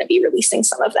you are going to be releasing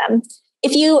some of them.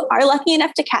 If you are lucky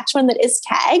enough to catch one that is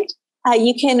tagged,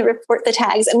 you can report the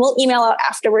tags, and we'll email out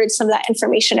afterwards some of that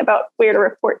information about where to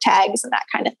report tags and that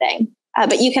kind of thing.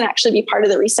 But you can actually be part of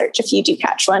the research if you do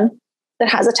catch one that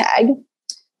has a tag.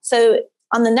 So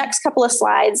on the next couple of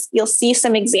slides, you'll see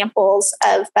some examples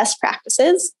of best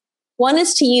practices. One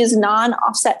is to use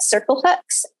non-offset circle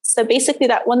hooks. So basically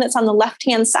that one that's on the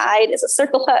left-hand side is a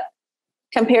circle hook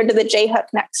compared to the J hook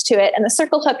next to it. And the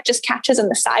circle hook just catches in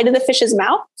the side of the fish's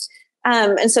mouth.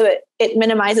 And so it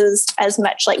minimizes as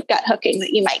much like gut hooking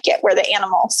that you might get where the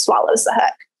animal swallows the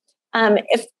hook.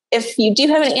 If you do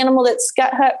have an animal that's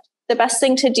gut hooked, the best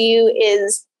thing to do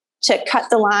is to cut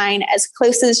the line as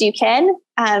close as you can,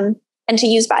 and to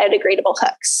use biodegradable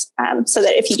hooks, so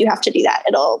that if you do have to do that,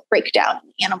 it'll break down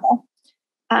the animal.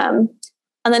 On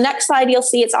the next slide, you'll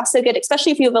see it's also good,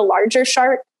 especially if you have a larger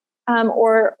shark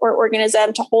or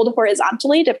organism, to hold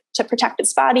horizontally to protect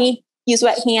its body. Use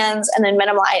wet hands, and then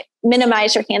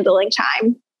minimize your handling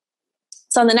time.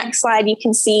 So on the next slide, you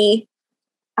can see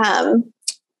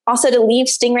also to leave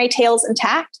stingray tails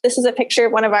intact. This is a picture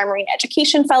of one of our marine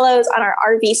education fellows on our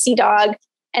RV Sea Dog.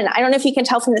 And I don't know if you can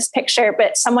tell from this picture,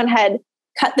 but someone had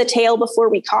cut the tail before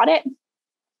we caught it.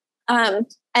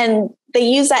 And they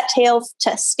use that tail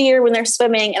to steer when they're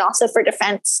swimming and also for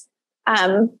defense.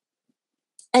 And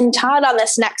Todd on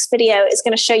this next video is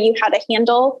going to show you how to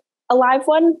handle a live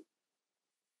one.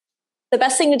 The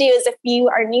best thing to do is, if you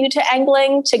are new to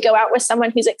angling, to go out with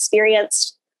someone who's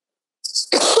experienced.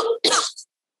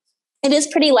 It is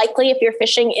pretty likely, if you're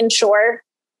fishing inshore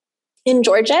in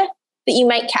Georgia, that you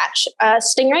might catch a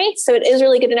stingray. So it is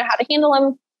really good to know how to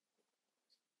handle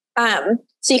them.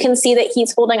 So you can see that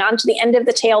he's holding on to the end of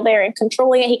the tail there and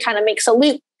controlling it. He kind of makes a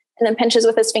loop and then pinches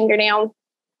with his fingernail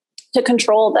to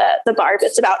control the barb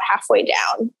that's about halfway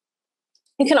down.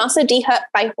 You can also dehook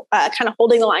by kind of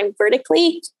holding the line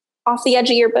vertically off the edge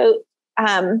of your boat,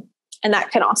 and that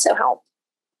can also help.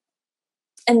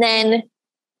 And then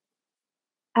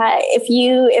if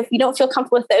you don't feel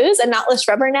comfortable with those, a knotless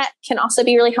rubber net can also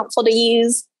be really helpful to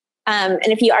use. And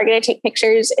if you are going to take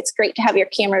pictures, it's great to have your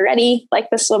camera ready,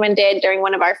 like this woman did during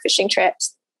one of our fishing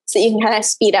trips, so you can kind of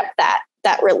speed up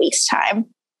that release time.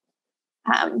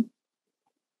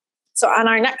 So on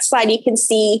our next slide, you can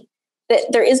see that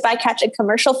there is bycatch in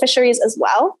commercial fisheries as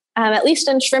well. At least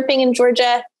in shrimping in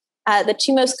Georgia, the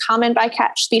two most common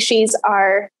bycatch species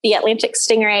are the Atlantic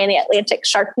stingray and the Atlantic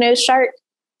sharp-nosed shark.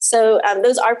 So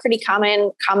those are pretty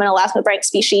common elasmobranch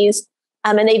species,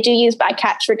 and they do use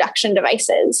bycatch reduction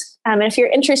devices. And if you're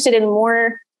interested in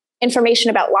more information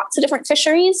about lots of different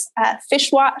fisheries,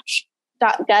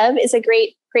 fishwatch.gov is a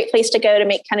great place to go to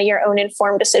make kind of your own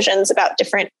informed decisions about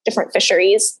different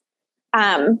fisheries.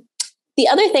 The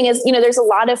other thing is, there's a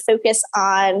lot of focus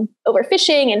on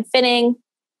overfishing and finning,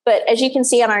 but as you can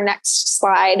see on our next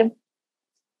slide,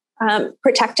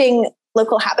 protecting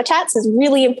local habitats is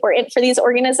really important for these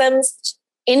organisms.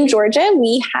 In Georgia,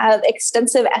 we have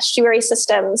extensive estuary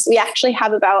systems. We actually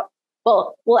have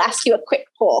we'll ask you a quick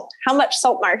poll. How much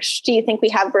salt marsh do you think we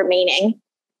have remaining?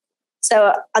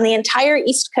 So on the entire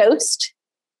East Coast,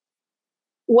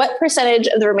 what percentage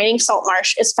of the remaining salt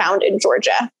marsh is found in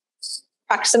Georgia?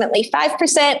 Approximately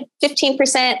 5%,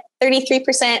 15%,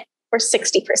 33%, or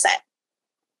 60%.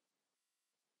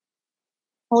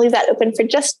 I'll leave that open for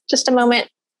just a moment.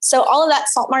 So all of that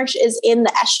salt marsh is in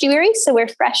the estuary, so where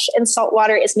fresh and salt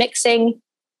water is mixing,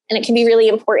 and it can be really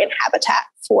important habitat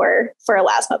for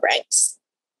elasmobranchs.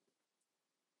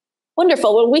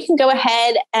 Wonderful. Well, we can go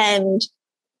ahead and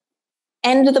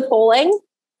end the polling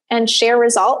and share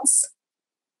results.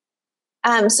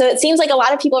 So it seems like a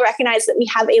lot of people recognize that we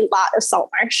have a lot of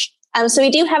salt marsh. So we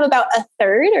do have about a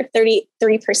third, or 33%.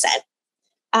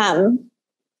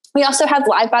 We also have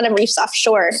live bottom reefs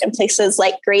offshore in places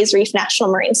like Gray's Reef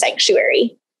National Marine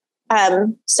Sanctuary.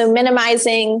 So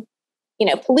minimizing,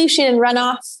 pollution and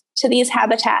runoff to these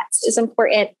habitats is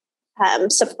important.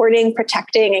 Supporting,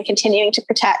 protecting, and continuing to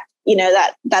protect,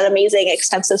 that amazing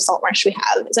extensive salt marsh we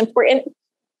have is important.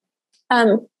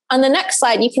 On the next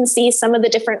slide, you can see some of the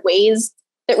different ways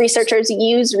that researchers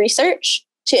use research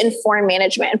to inform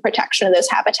management and protection of those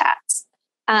habitats.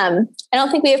 I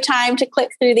don't think we have time to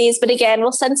click through these, but again,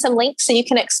 we'll send some links so you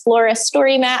can explore a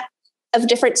story map of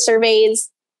different surveys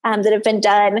that have been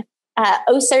done.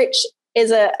 OSearch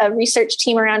is a research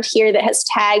team around here that has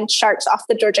tagged sharks off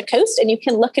the Georgia coast, and you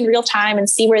can look in real time and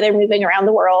see where they're moving around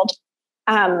the world.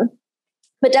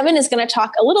 But Devin is going to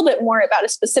talk a little bit more about a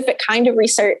specific kind of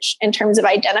research in terms of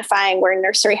identifying where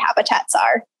nursery habitats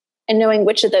are and knowing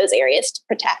which of those areas to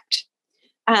protect.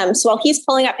 So while he's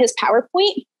pulling up his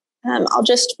PowerPoint, I'll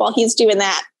just, while he's doing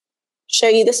that, show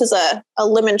you, this is a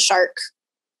lemon shark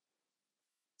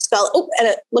spell. Oh, and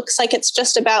it looks like it's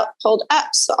just about pulled up.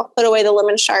 So I'll put away the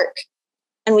lemon shark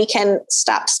and we can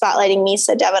stop spotlighting me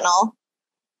so Devin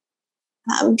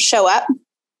will show up.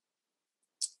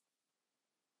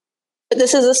 But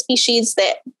this is a species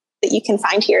that you can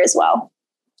find here as well.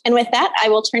 And with that, I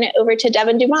will turn it over to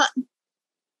Devin Dumont.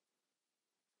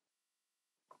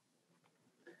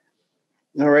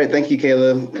 All right, thank you,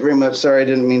 Kayla, very much. Sorry, I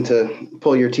didn't mean to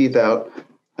pull your teeth out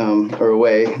or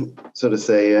away, so to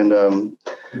say. And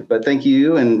but thank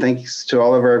you, and thanks to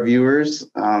all of our viewers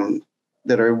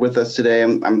that are with us today.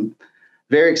 I'm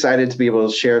very excited to be able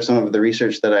to share some of the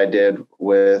research that I did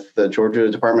with the Georgia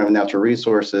Department of Natural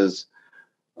Resources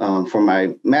for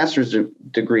my master's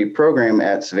degree program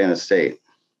at Savannah State.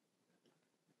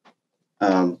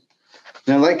 Now,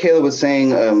 like Kayla was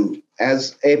saying,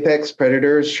 as apex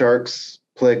predators, sharks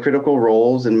play critical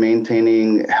roles in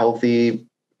maintaining healthy,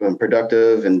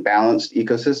 productive, and balanced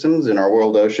ecosystems in our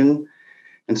world ocean.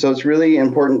 And so it's really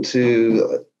important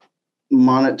to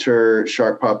monitor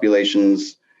shark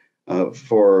populations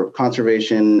for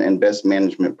conservation and best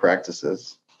management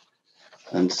practices.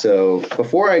 And so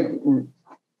before I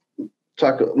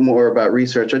talk more about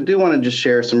research, I do want to just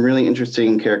share some really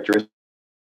interesting characteristics.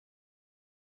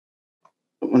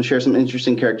 I want to share some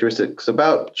interesting characteristics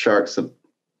about sharks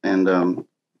and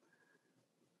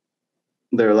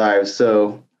their lives.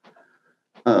 So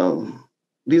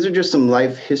these are just some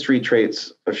life history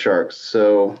traits of sharks.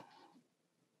 So,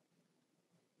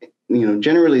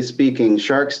 generally speaking,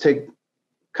 sharks take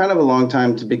kind of a long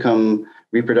time to become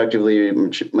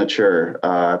reproductively mature.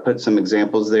 I put some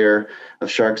examples there of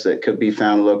sharks that could be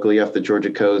found locally off the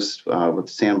Georgia coast with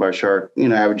the sandbar shark,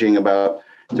 averaging about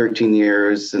 13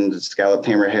 years, and the scalloped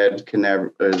hammerhead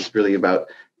is really about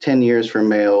 10 years for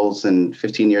males and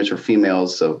 15 years for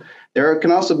females. So there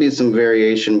can also be some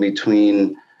variation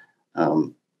between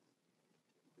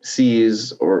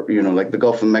seas, or, like the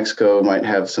Gulf of Mexico might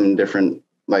have some different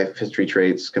life history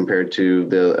traits compared to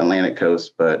the Atlantic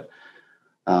coast. But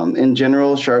in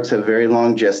general, sharks have very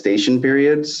long gestation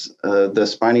periods. The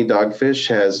spiny dogfish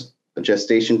has a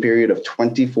gestation period of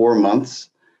 24 months.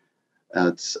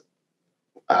 It's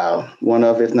one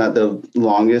of, if not the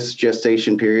longest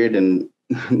gestation period in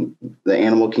the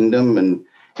animal kingdom. And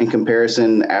in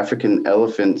comparison, African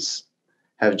elephants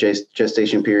have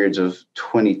gestation periods of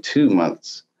 22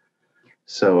 months.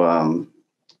 So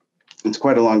it's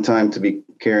quite a long time to be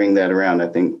carrying that around, I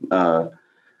think.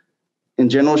 In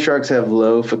general, sharks have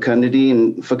low fecundity,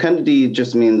 and fecundity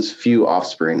just means few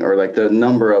offspring, or like the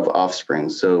number of offspring.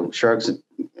 So sharks,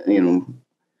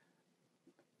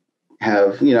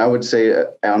 have, I would say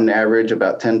on average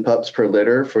about 10 pups per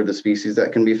litter for the species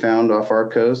that can be found off our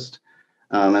coast.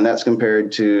 And that's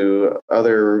compared to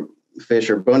other fish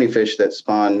or bony fish that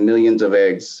spawn millions of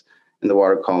eggs in the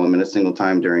water column in a single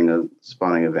time during a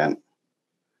spawning event.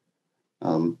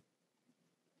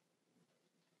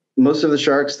 Most of the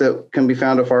sharks that can be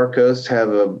found off our coast have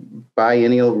a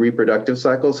biennial reproductive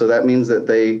cycle. So that means that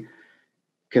they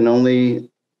can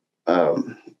only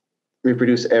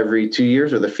reproduce every 2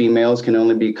 years, or the females can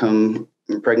only become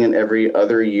pregnant every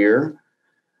other year.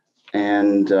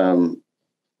 And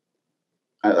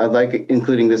I like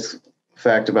including this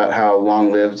fact about how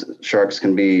long-lived sharks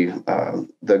can be.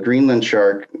 The Greenland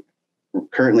shark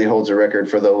currently holds a record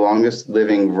for the longest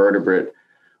living vertebrate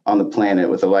on the planet,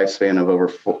 with a lifespan of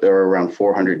around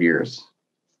 400 years.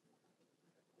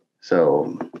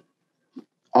 So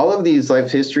all of these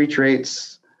life history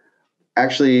traits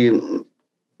actually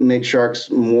make sharks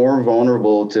more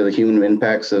vulnerable to the human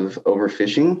impacts of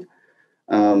overfishing.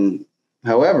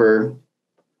 However,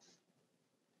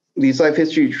 these life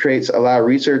history traits allow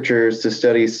researchers to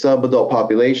study subadult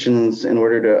populations in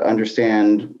order to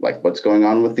understand what's going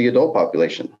on with the adult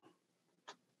population.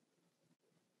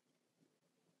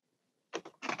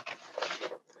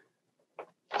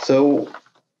 So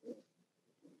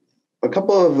a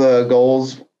couple of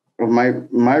goals of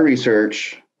my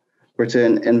research were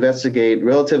to investigate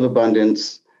relative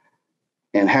abundance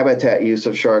and habitat use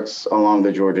of sharks along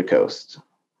the Georgia coast.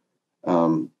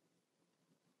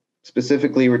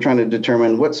 Specifically, we're trying to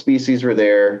determine what species were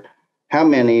there, how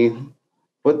many,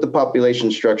 what the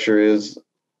population structure is,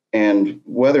 and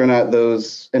whether or not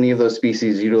any of those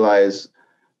species utilize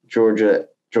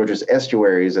Georgia's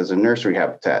estuaries as a nursery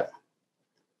habitat.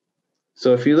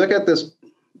 So if you look at this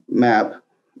map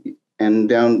and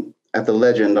down at the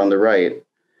legend on the right,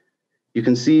 you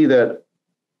can see that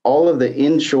all of the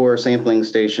inshore sampling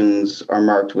stations are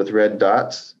marked with red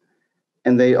dots,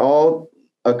 and they all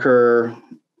occur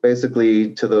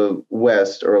basically to the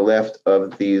west or left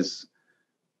of these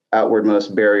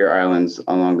outwardmost barrier islands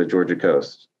along the Georgia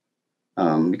coast.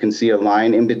 You can see a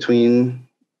line in between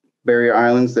barrier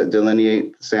islands that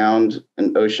delineate the sound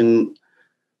and ocean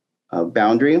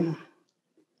boundary.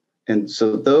 And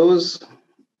so those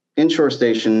inshore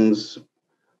stations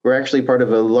were actually part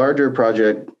of a larger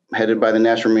project headed by the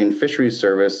National Marine Fisheries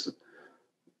Service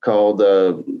called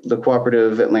the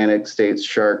Cooperative Atlantic States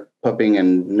Shark Pupping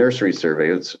and Nursery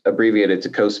Survey. It's abbreviated to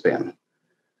COSPAN.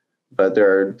 But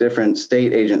there are different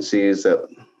state agencies that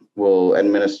will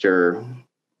administer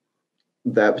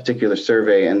that particular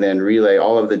survey and then relay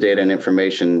all of the data and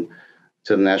information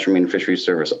to the National Marine Fisheries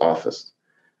Service office.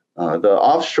 The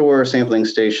offshore sampling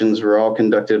stations were all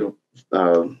conducted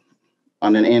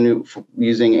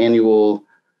using annual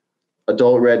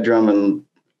adult red drum and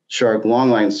shark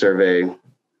longline survey,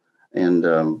 and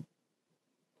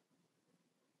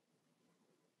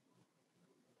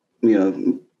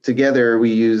together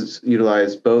we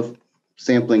utilize both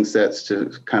sampling sets to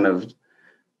kind of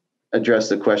address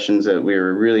the questions that we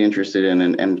were really interested in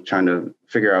and trying to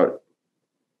figure out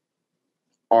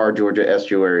our Georgia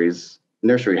estuaries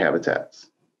nursery habitats.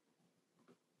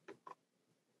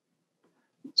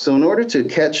 So in order to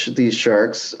catch these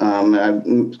sharks, I've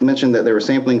mentioned that there were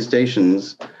sampling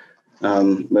stations,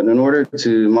 but in order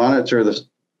to monitor the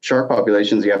shark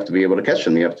populations, you have to be able to catch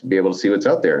them. You have to be able to see what's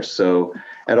out there. So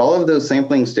at all of those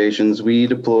sampling stations, we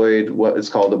deployed what is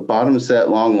called a bottom set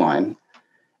long line.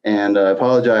 And I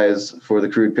apologize for the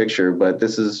crude picture, but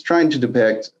this is trying to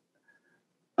depict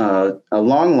a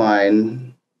long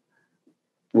line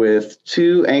with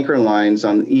two anchor lines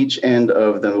on each end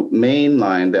of the main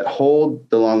line that hold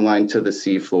the long line to the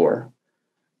seafloor.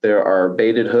 There are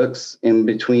baited hooks in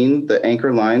between the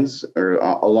anchor lines or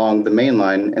along the main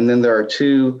line, and then there are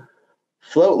two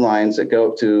float lines that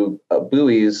go up to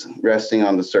buoys resting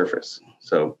on the surface.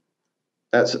 So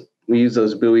we use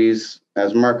those buoys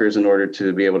as markers in order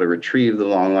to be able to retrieve the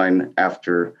long line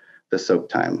after the soak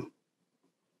time.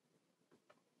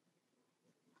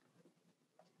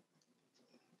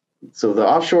 So the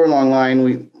offshore long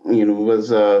line,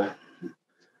 was a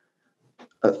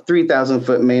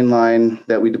 3,000-foot main line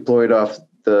that we deployed off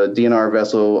the DNR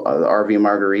vessel, the RV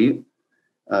Marguerite.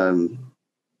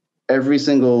 Every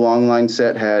single long line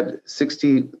set had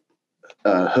 60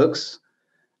 hooks,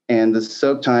 and the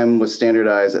soak time was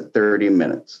standardized at 30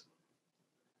 minutes.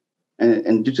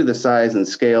 And due to the size and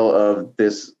scale of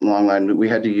this long line, we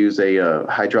had to use a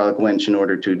hydraulic winch in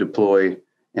order to deploy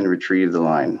and retrieve the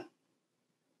line.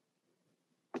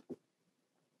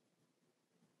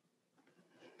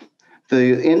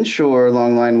 The inshore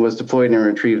long line was deployed and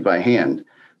retrieved by hand.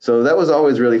 So that was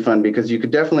always really fun because you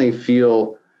could definitely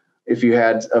feel if you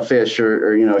had a fish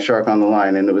or a shark on the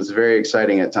line, and it was very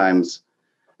exciting at times,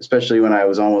 especially when I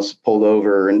was almost pulled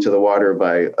over into the water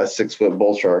by a 6-foot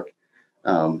bull shark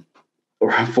or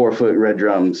a 4-foot red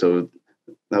drum. So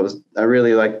I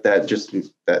really liked that, just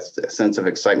that sense of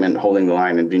excitement holding the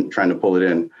line and trying to pull it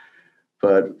in.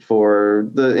 But for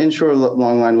the inshore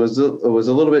long line was a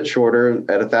little bit shorter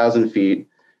at 1,000 feet.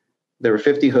 There were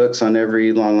 50 hooks on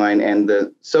every long line, and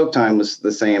the soak time was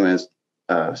the same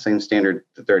standard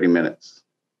to 30 minutes.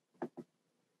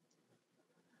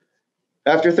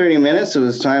 After 30 minutes, it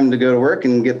was time to go to work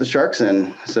and get the sharks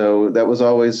in. So that was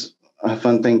always a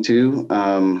fun thing too.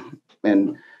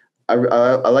 And I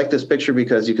like this picture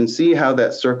because you can see how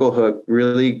that circle hook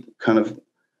really kind of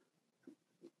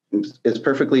is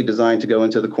perfectly designed to go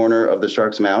into the corner of the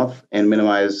shark's mouth and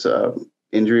minimize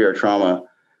injury or trauma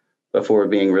before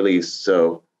being released.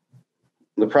 So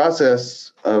the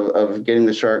process of getting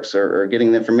the sharks or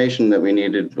getting the information that we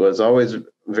needed was always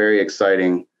very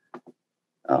exciting.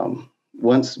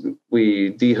 Once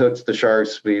we dehooked the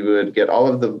sharks, we would get all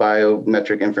of the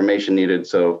biometric information needed.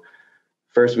 So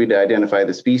first we'd identify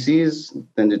the species,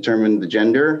 then determine the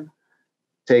gender,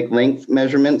 take length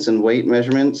measurements and weight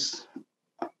measurements,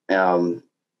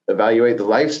 evaluate the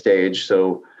life stage.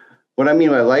 So what I mean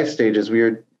by life stage is we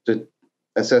are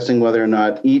assessing whether or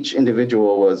not each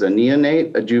individual was a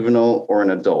neonate, a juvenile, or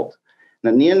an adult.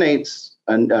 Now,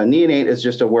 neonate is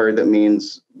just a word that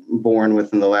means born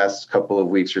within the last couple of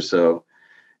weeks or so,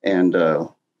 and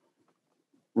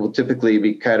will typically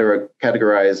be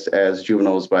categorized as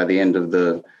juveniles by the end of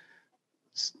the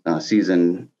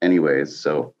season anyways.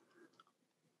 So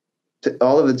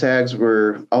all of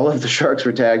the sharks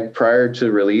were tagged prior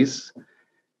to release,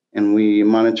 and we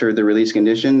monitored the release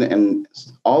condition, and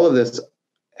all of this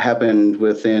happened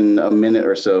within a minute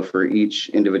or so for each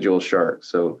individual shark.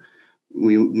 So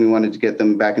we wanted to get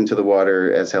them back into the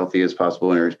water as healthy as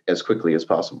possible and as quickly as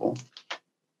possible.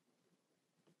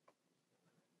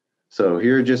 So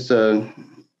here are just a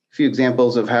few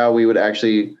examples of how we would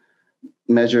actually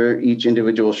measure each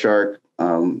individual shark.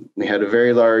 We had a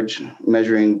very large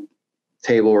measuring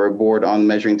table or a board on the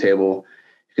measuring table,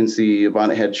 you can see a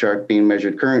bonnethead shark being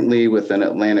measured currently with an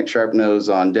Atlantic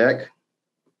sharpnose on deck.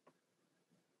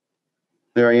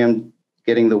 There I am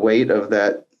getting the weight of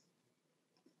that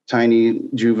tiny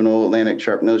juvenile Atlantic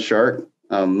sharpnose shark.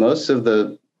 Most of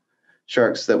the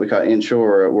sharks that we caught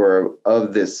inshore were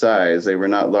of this size. They were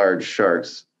not large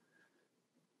sharks,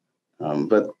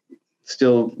 but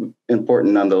still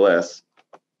important nonetheless.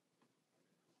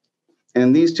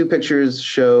 And these two pictures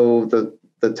show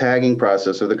the tagging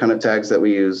process, or the kind of tags that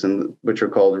we use, and which are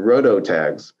called roto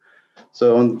tags.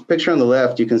 So on the picture on the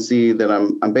left, you can see that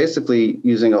I'm basically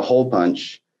using a hole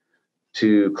punch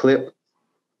to clip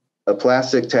a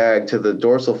plastic tag to the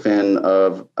dorsal fin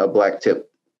of a blacktip,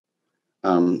 a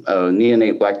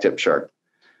neonate blacktip shark.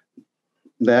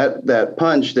 That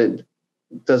punch that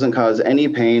doesn't cause any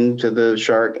pain to the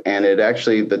shark, and it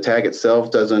actually, the tag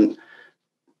itself doesn't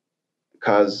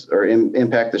cause or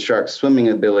impact the shark's swimming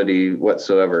ability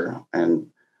whatsoever. And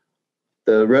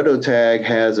the roto tag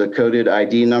has a coded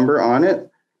ID number on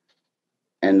it,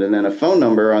 and then a phone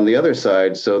number on the other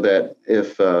side, so that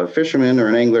if a fisherman or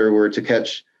an angler were to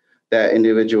catch that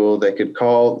individual, they could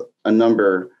call a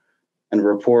number and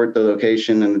report the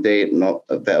location and the date and all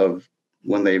of that of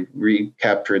when they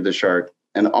recaptured the shark.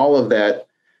 And all of that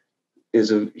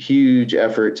is a huge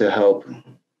effort to help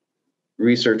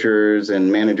researchers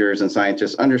and managers and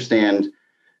scientists understand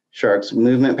sharks'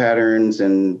 movement patterns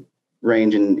and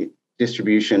range and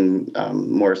distribution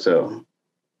more so.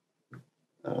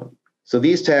 So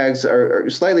these tags are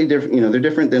slightly different. They're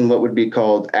different than what would be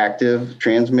called active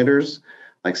transmitters,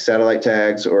 like satellite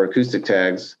tags or acoustic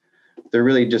tags. They're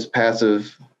really just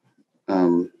passive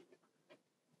and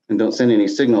don't send any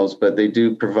signals, but they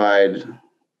do provide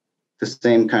the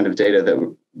same kind of data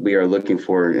that we are looking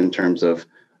for in terms of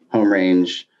home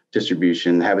range,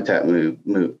 distribution, habitat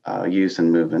use,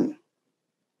 and movement.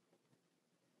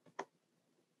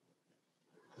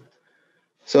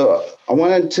 So I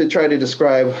wanted to try to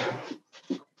describe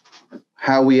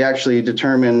how we actually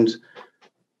determined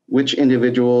which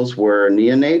individuals were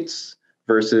neonates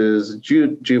versus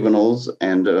juveniles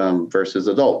and versus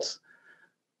adults.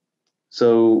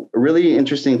 So a really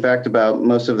interesting fact about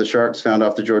most of the sharks found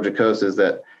off the Georgia coast is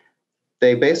that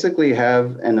they basically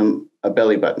have a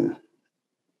belly button.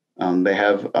 They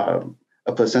have a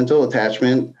placental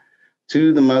attachment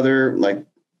to the mother, like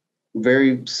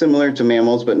very similar to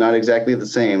mammals, but not exactly the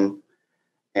same.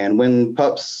 And when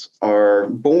pups are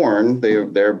born,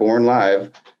 they're born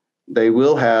live, they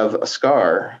will have a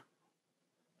scar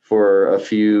for a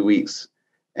few weeks.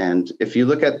 And if you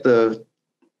look at the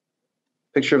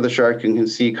picture of the shark, you can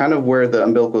see kind of where the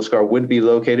umbilical scar would be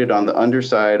located on the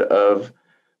underside of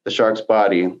the shark's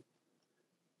body.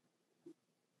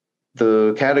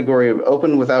 The category of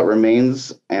open without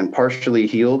remains and partially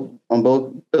healed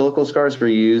umbilical scars were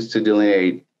used to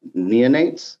delineate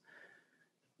neonates.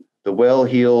 The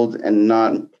well-healed and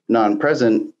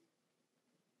non-present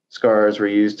scars were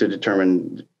used to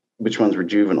determine which ones were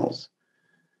juveniles.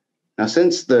 Now,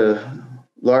 since the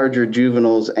larger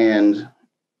juveniles and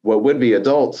what would be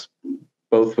adults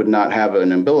both would not have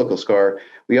an umbilical scar,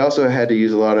 we also had to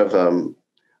use a lot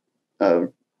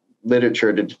of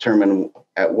literature to determine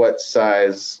at what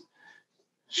size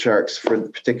sharks for the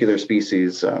particular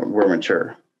species were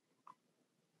mature.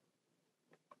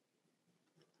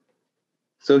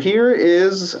 So here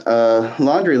is a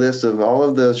laundry list of all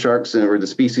of the sharks or the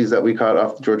species that we caught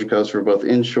off the Georgia coast for both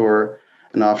inshore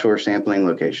and offshore sampling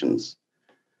locations.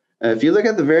 If you look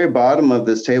at the very bottom of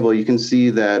this table, you can see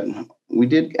that we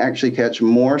did actually catch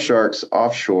more sharks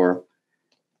offshore.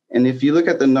 And if you look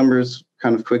at the numbers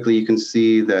kind of quickly, you can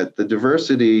see that the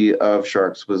diversity of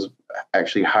sharks was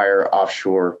actually higher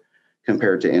offshore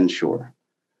compared to inshore.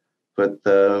 But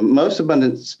the most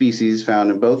abundant species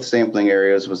found in both sampling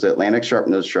areas was the Atlantic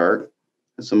sharpnose shark.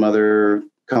 Some other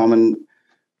common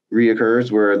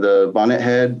reoccurs were the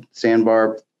bonnethead,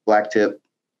 sandbar, blacktip,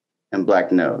 and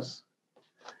black nose.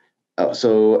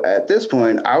 So at this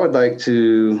point, I would like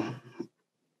to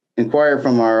inquire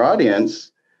from our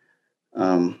audience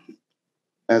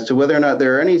as to whether or not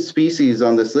there are any species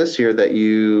on this list here that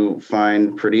you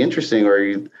find pretty interesting or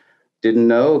you didn't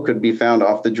know could be found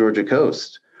off the Georgia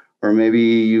coast, or maybe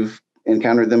you've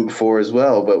encountered them before as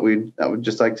well. But I would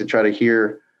just like to try to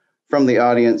hear from the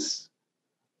audience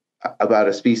about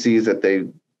a species that they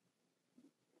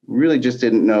really just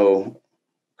didn't know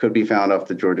could be found off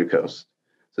the Georgia coast.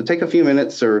 So take a few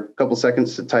minutes or a couple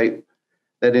seconds to type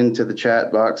that into the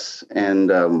chat box, and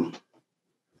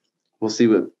we'll see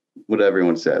what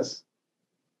everyone says.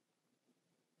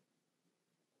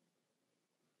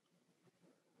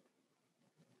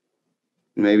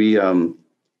 Maybe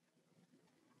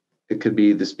it could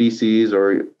be the species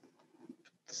or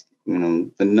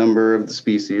the number of the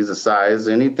species, the size,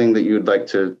 anything that you would like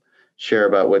to share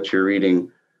about what you're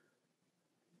reading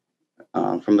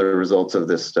from the results of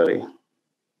this study.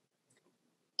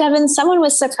 Devin, someone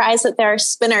was surprised that there are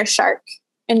spinner shark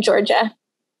in Georgia.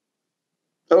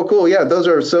 Oh, cool. Yeah, those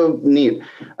are so neat.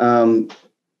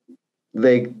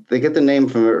 They get the name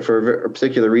for a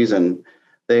particular reason.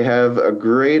 They have a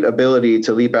great ability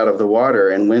to leap out of the water,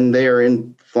 and when they are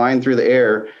flying through the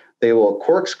air, they will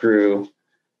corkscrew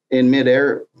in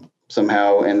midair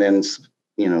somehow, and then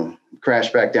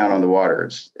crash back down on the water.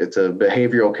 It's a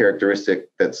behavioral characteristic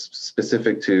that's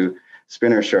specific to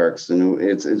spinner sharks, and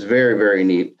it's very, very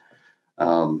neat.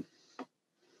 I'm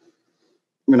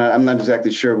not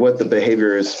exactly sure what the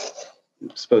behavior is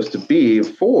supposed to be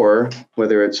for,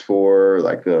 whether it's for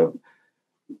like a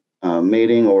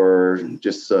mating or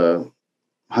just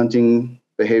hunting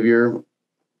behavior,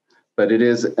 but it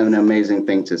is an amazing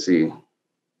thing to see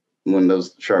when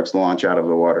those sharks launch out of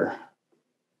the water.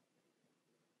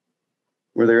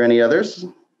 Were there any others?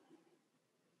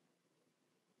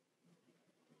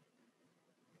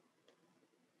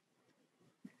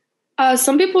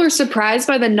 Some people are surprised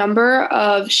by the number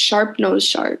of sharp-nosed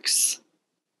sharks.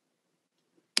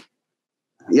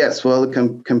 Yes, well,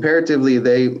 comparatively,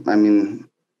 they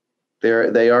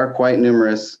are quite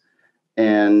numerous,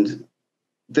 and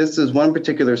this is one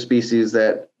particular species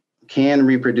that can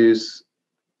reproduce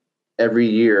every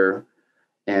year,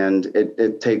 and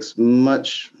it takes a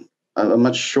much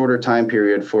shorter time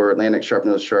period for Atlantic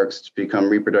sharp-nosed sharks to become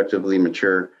reproductively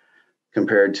mature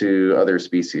compared to other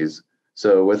species.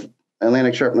 So with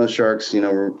Atlantic sharp-nosed sharks,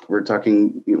 we're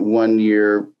talking 1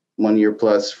 year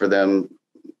plus for them,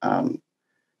 1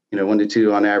 to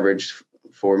 2 on average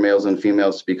for males and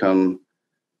females to become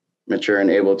mature and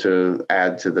able to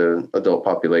add to the adult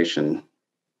population.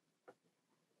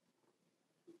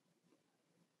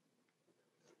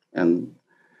 And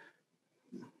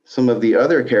some of the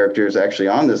other characters actually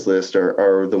on this list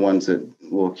are the ones that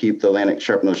will keep the Atlantic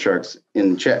sharp-nosed sharks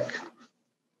in check.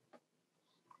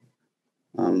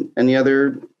 Any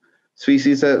other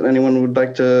species that anyone would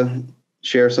like to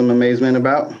share some amazement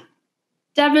about?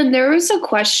 Devin, there was a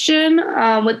question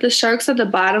with the sharks at the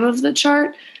bottom of the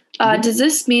chart. Does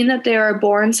this mean that they are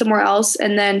born somewhere else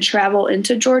and then travel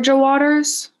into Georgia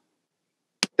waters?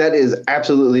 That is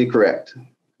absolutely correct.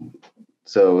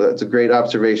 So that's a great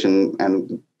observation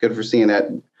and good for seeing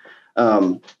that.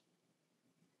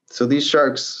 So these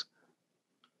sharks,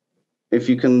 if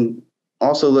you can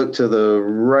also look to the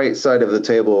right side of the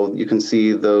table, you can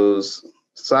see those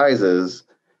sizes.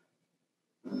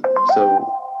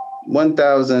 So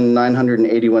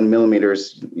 1,981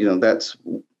 millimeters, that's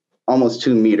almost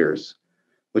 2 meters,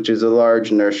 which is a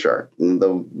large nurse shark,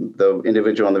 the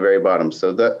individual on the very bottom.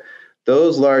 So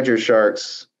those larger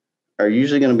sharks are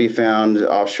usually going to be found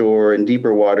offshore in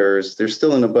deeper waters. There's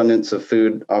still an abundance of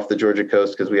food off the Georgia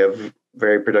coast because we have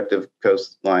very productive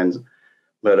coastlines.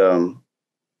 But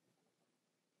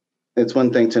it's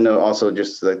one thing to know also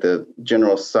just like the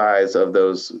general size of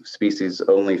those species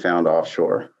only found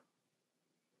offshore.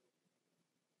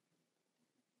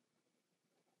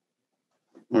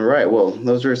 All right, well,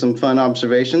 those are some fun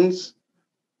observations.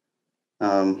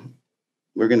 We're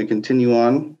going to continue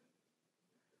on.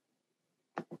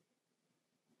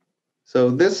 So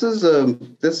this is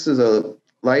a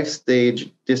life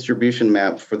stage distribution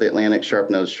map for the Atlantic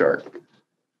sharp-nosed shark.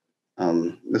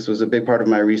 This was a big part of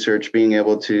my research, being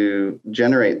able to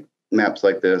generate maps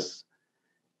like this.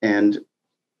 And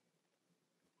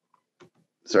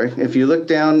if you look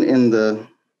down in the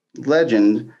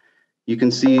legend, you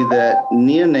can see that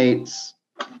neonates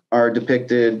are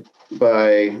depicted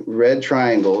by red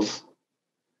triangles,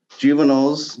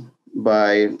 juveniles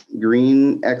by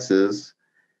green X's,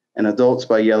 and adults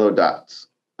by yellow dots.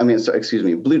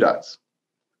 Blue dots.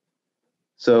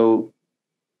 So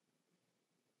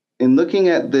in looking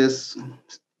at this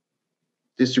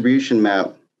distribution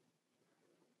map,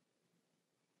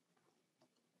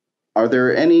 are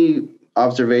there any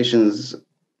observations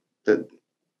that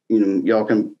y'all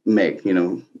can make?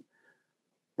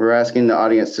 We're asking the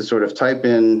audience to sort of type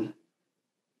in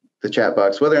the chat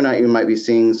box whether or not you might be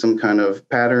seeing some kind of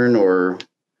pattern or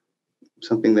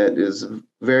something that is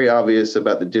very obvious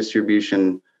about the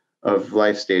distribution of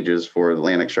life stages for the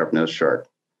Atlantic sharp-nosed shark.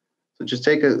 So just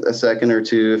take a second or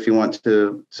two if you want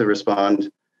to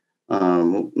respond.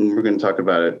 We're going to talk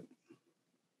about it.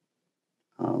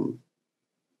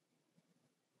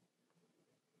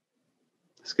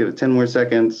 Let's give it 10 more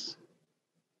seconds.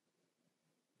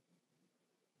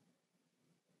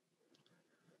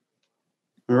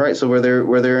 All right, so were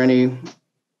there any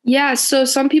Yeah, so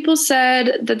some people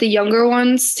said that the younger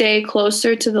ones stay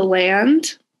closer to the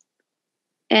land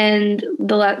and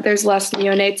there's less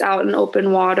neonates out in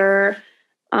open water.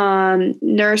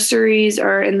 Nurseries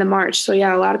are in the March. So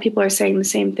yeah, a lot of people are saying the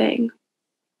same thing.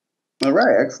 All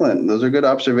right, excellent. Those are good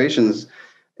observations.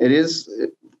 It is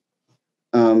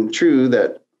true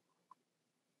that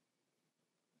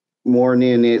more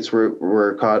neonates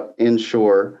were caught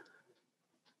inshore.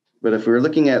 But if we were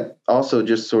looking at also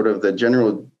just sort of the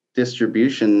general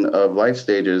distribution of life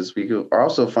stages, we are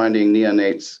also finding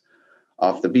neonates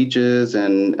off the beaches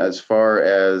and as far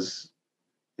as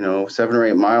 7 or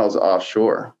 8 miles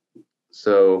offshore.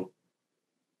 So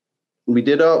we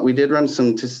did run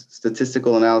some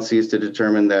statistical analyses to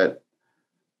determine that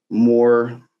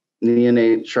more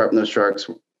neonate sharp-nosed sharks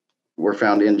were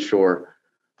found inshore,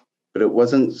 but it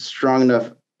wasn't strong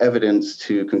enough evidence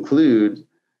to conclude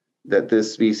that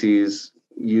this species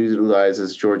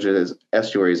utilizes Georgia's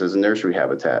estuaries as a nursery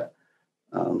habitat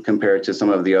compared to some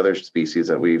of the other species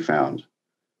that we found.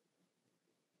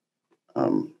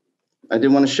 I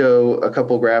did want to show a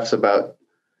couple graphs about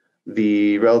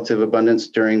the relative abundance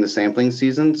during the sampling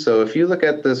season. So if you look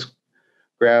at this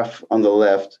graph on the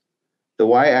left, the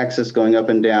y-axis going up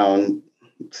and down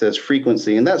says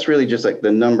frequency, and that's really just like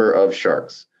the number of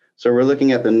sharks. So we're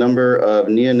looking at the number of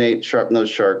neonate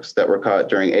sharp-nosed sharks that were caught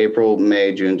during April,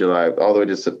 May, June, July, all the way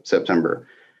to September.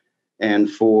 And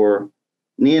for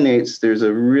neonates, there's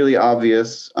a really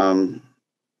obvious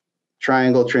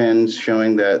triangle trend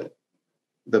showing that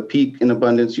the peak in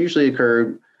abundance usually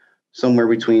occurred somewhere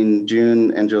between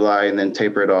June and July and then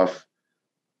tapered off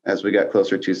as we got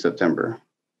closer to September.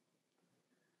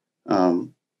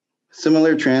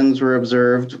 Similar trends were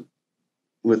observed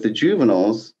with the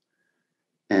juveniles,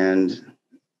 and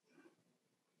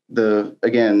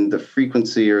the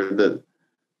frequency or the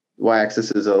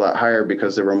y-axis is a lot higher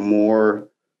because there were more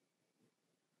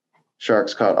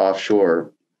sharks caught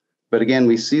offshore. But again,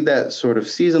 we see that sort of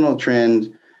seasonal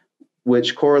trend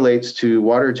which correlates to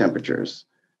water temperatures.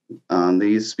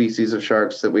 These species of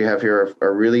sharks that we have here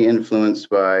are really influenced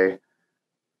by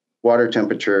water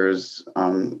temperatures,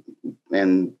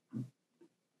 and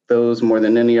those more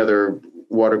than any other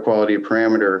water quality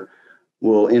parameter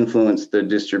will influence the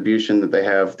distribution that they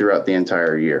have throughout the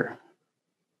entire year.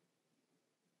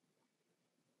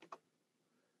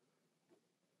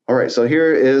 All right, so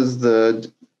here is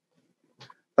the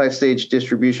life stage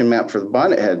distribution map for the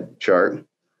bonnethead shark.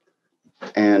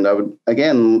 And I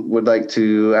would like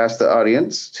to ask the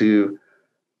audience to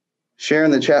share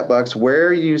in the chat box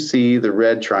where you see the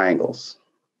red triangles.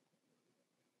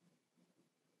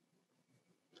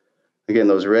 Again,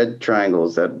 those red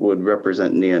triangles that would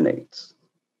represent neonates.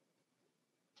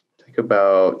 Take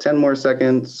about 10 more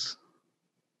seconds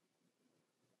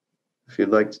if you'd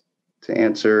like to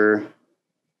answer.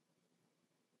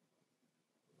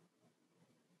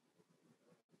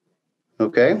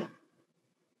 Okay.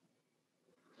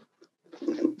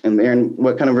 And Aaron,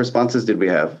 what kind of responses did we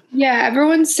have? Yeah,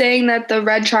 everyone's saying that the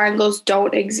red triangles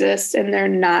don't exist and they're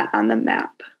not on the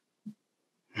map.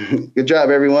 Good job,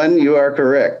 everyone. You are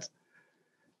correct.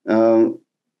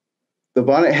 The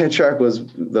bonnethead shark was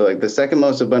the second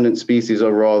most abundant species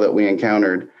overall that we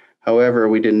encountered. However,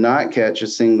 we did not catch a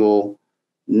single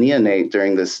neonate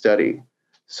during this study.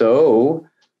 So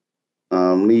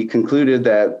we concluded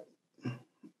that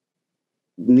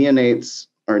neonates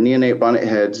or neonate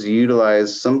bonnetheads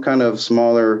utilize some kind of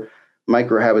smaller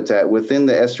microhabitat within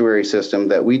the estuary system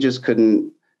that we just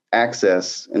couldn't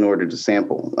access in order to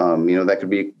sample. That could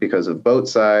be because of boat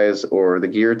size or the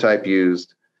gear type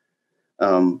used.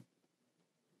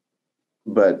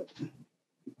 But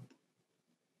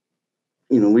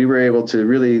we were able to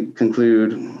really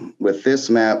conclude with this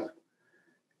map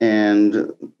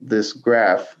and this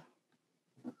graph,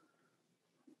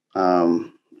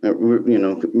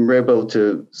 we're able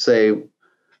to say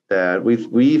that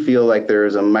we feel like there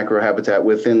is a microhabitat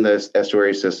within this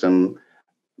estuary system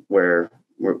where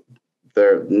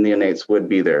the neonates would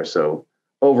be there. So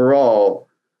overall,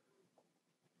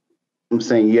 I'm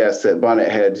saying yes, that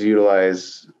bonnetheads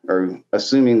utilize, or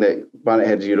assuming that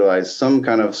bonnetheads utilize some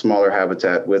kind of smaller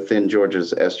habitat within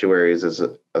Georgia's estuaries as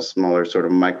a smaller sort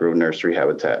of micro nursery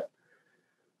habitat.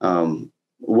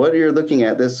 What you're looking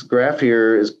at, this graph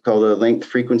here is called a length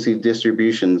frequency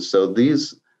distribution. So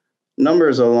these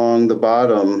numbers along the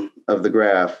bottom of the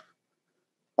graph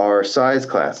are size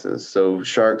classes. So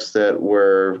sharks that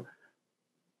were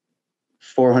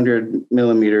 400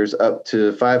 millimeters up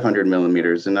to 500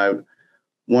 millimeters. And I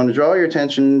want to draw your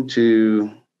attention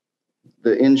to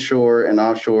the inshore and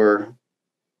offshore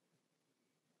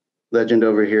legend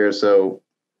over here. So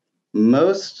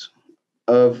most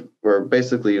of, or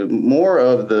basically more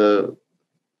of the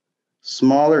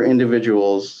smaller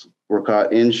individuals were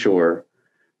caught inshore,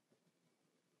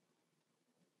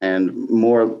 and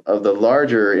more of the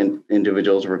larger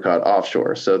individuals were caught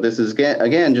offshore. So this is,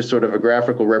 again, just sort of a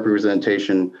graphical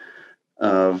representation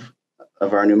of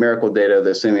our numerical data,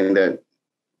 assuming that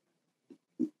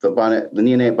the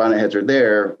neonate bonnetheads are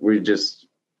there,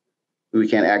 we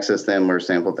can't access them or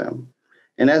sample them.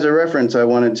 And as a reference, I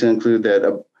wanted to include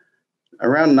that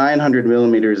around 900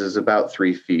 millimeters is about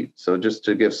 3 feet. So just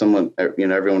to give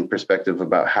everyone perspective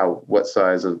about what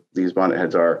size of these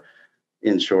bonnetheads are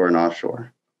inshore and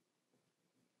offshore.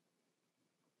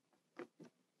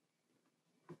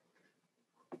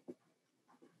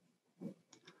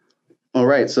 All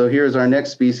right, so here's our next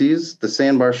species, the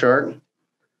sandbar shark.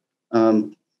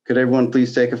 Could everyone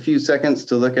please take a few seconds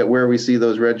to look at where we see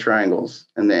those red triangles,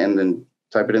 and then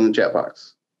type it in the chat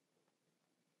box.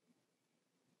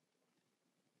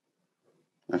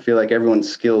 I feel like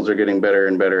everyone's skills are getting better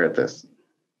and better at this.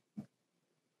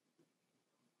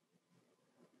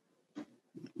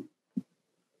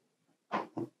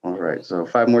 All right, so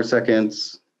 5 more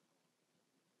seconds.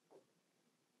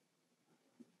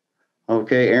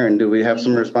 Okay, Erin, do we have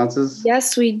some responses?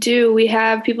 Yes, we do. We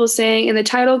have people saying in the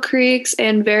tidal creeks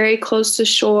and very close to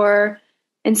shore.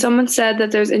 And someone said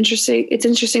that it's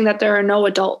interesting that there are no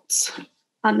adults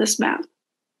on this map.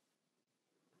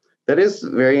 That is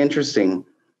very interesting.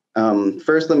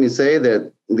 First, let me say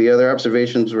that the other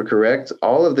observations were correct.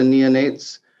 All of the neonate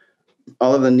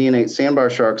sandbar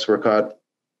sharks were caught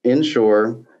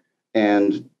inshore,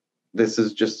 and this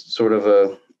is just sort of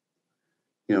a,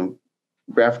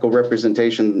 graphical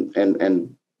representation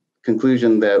and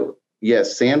conclusion that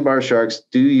yes, sandbar sharks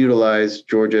do utilize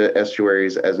Georgia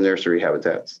estuaries as nursery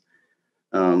habitats.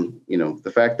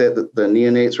 The fact that the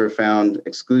neonates were found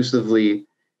exclusively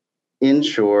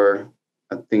inshore,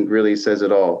 I think really says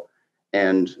it all.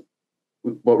 And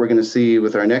what we're going to see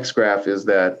with our next graph is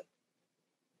that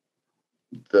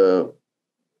the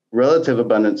relative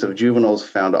abundance of juveniles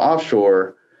found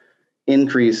offshore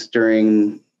increased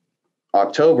during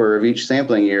October of each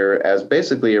sampling year as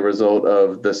basically a result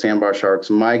of the sandbar sharks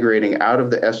migrating out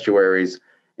of the estuaries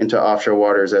into offshore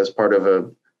waters as part of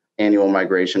an annual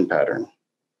migration pattern.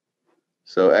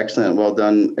 So excellent, well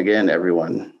done again,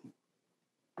 everyone.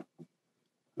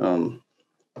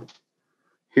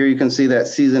 Here you can see that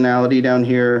seasonality down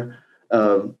here,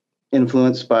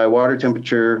 influenced by water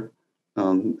temperature.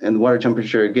 And water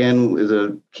temperature, again, is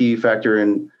a key factor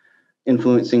in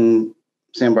influencing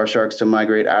sandbar sharks to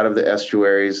migrate out of the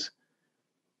estuaries.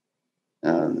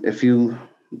 If you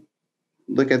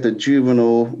look at the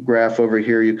juvenile graph over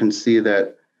here, you can see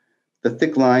that the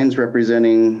thick lines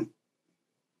representing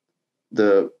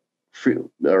the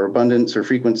abundance or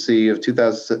frequency of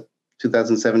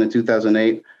 2007 and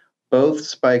 2008 both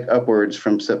spike upwards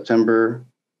from September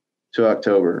to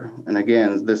October. And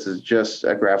again, this is just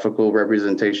a graphical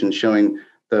representation showing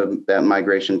that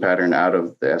migration pattern out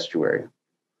of the estuary.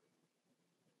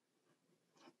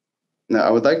 Now, I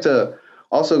would like to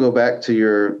also go back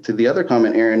to the other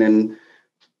comment, Erin, and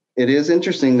it is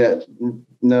interesting that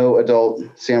no adult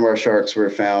sandbar sharks were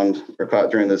found or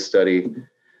caught during this study.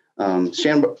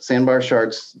 Sandbar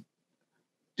sharks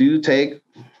do take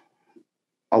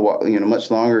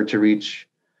much longer to reach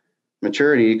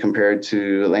maturity compared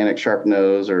to Atlantic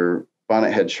sharpnose or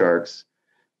bonnethead sharks,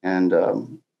 and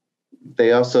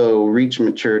they also reach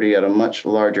maturity at a much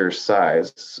larger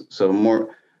size, so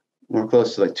more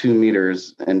close to like 2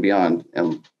 meters and beyond.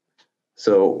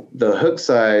 So the hook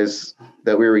size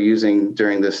that we were using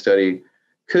during this study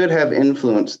could have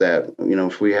influenced that.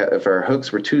 If our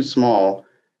hooks were too small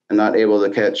and not able to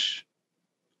catch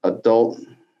adult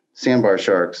sandbar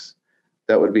sharks,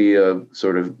 that would be a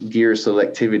sort of gear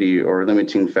selectivity or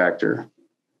limiting factor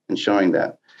in showing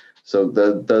that. So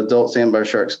the adult sandbar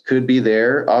sharks could be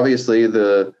there. Obviously,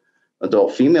 the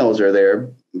adult females are there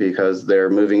because they're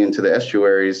moving into the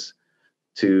estuaries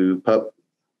to pup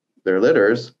their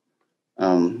litters.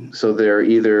 So they're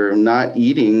either not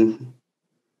eating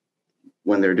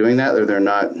when they're doing that, or they're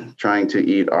not trying to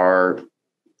eat or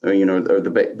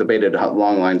the baited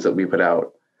long lines that we put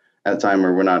out at the time,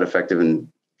 where we're not effective in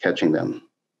catching them.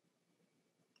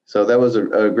 So that was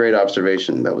a great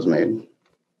observation that was made.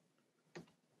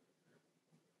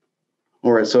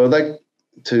 All right, so I'd like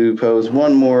to pose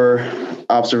one more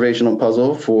observational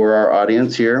puzzle for our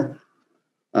audience here.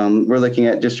 We're looking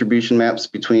at distribution maps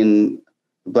between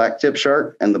the black tip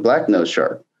shark and the black nose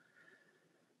shark.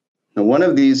 Now, one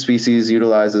of these species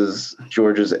utilizes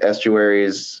Georgia's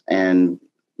estuaries and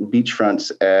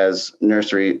beachfronts as a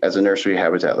nursery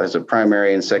habitat, as a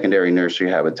primary and secondary nursery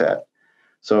habitat.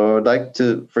 So I'd like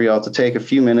for y'all to take a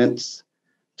few minutes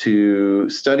to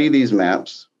study these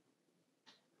maps.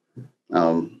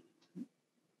 And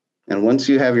once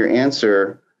you have your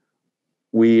answer,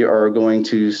 we are going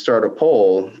to start a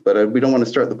poll, but we don't want to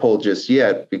start the poll just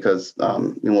yet because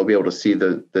you won't be able to see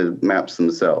the maps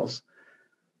themselves.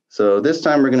 So this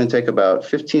time we're going to take about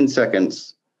 15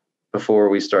 seconds before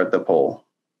we start the poll.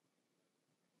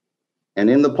 And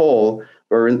in the poll,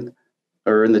 or in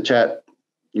the chat,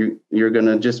 you're going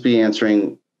to just be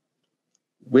answering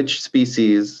which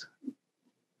species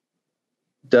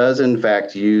does in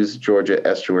fact use Georgia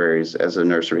estuaries as a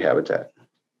nursery habitat.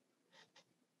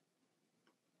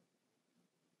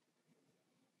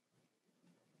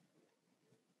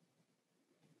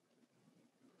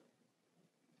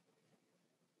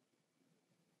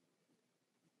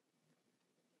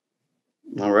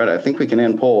 All right, I think we can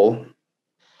end poll.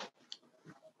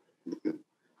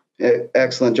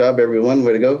 Excellent job, everyone.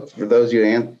 Way to go. For those you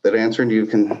that answered,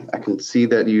 I can see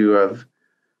that you have,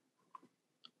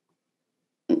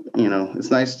 it's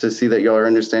nice to see that y'all are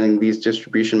understanding these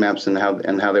distribution maps and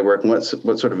how they work and what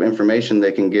sort of information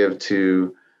they can give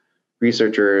to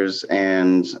researchers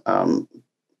and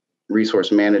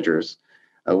resource managers.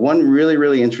 One really,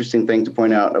 really interesting thing to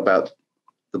point out about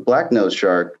the black-nosed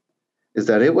shark is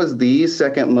that it was the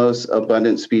second most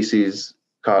abundant species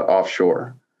caught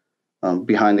offshore,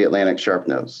 behind the Atlantic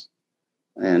sharpnose.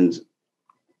 And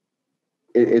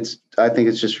I think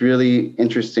it's just really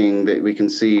interesting that we can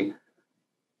see,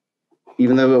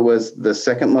 even though it was the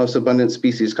second most abundant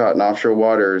species caught in offshore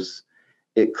waters,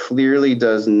 it clearly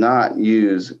does not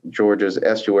use Georgia's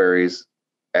estuaries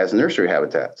as nursery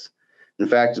habitats. In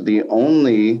fact, the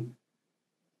only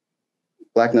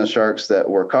black-nosed sharks that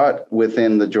were caught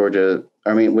within the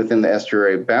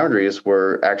estuary boundaries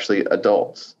were actually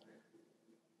adults.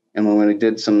 And when we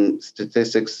did some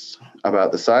statistics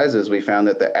about the sizes, we found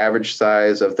that the average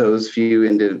size of those few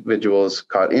individuals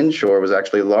caught inshore was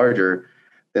actually larger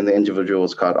than the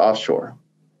individuals caught offshore.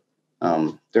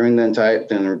 During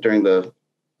the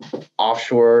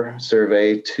offshore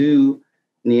survey, 2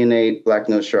 neonate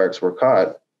black-nosed sharks were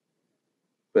caught,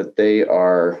 but they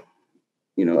are,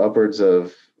 upwards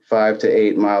of 5 to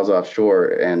 8 miles offshore.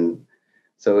 And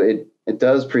so it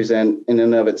does present in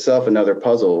and of itself another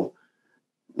puzzle.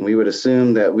 We would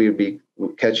assume that we would be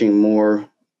catching more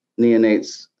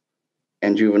neonates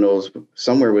and juveniles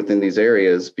somewhere within these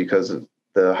areas because of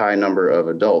the high number of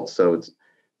adults. So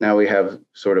now we have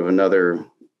sort of another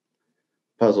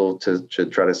puzzle to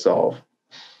try to solve.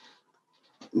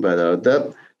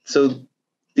 But so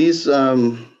these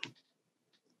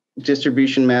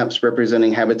distribution maps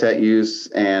representing habitat use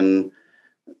and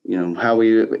how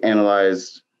we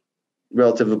analyze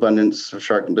relative abundance of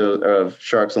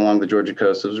sharks along the Georgia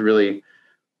coast was really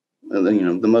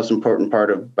the most important part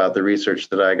about the research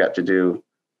that I got to do.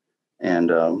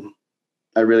 And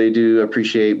I really do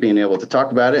appreciate being able to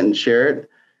talk about it and share it.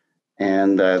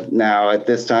 And now at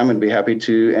this time, I'd be happy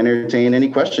to entertain any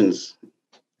questions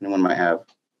anyone might have.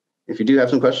 If you do have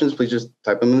some questions, please just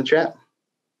type them in the chat.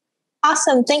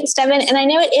 Awesome. Thanks, Devin. And I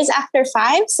know it is after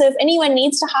 5, so if anyone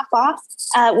needs to hop off,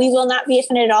 we will not be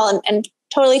offended at all, and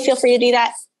totally feel free to do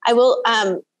that. I will,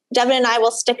 Devin and I will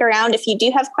stick around if you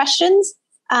do have questions.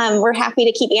 We're happy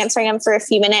to keep answering them for a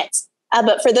few minutes.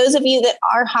 But for those of you that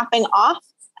are hopping off,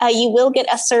 you will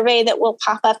get a survey that will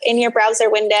pop up in your browser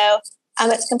window.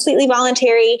 It's completely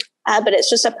voluntary, but it's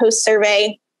just a post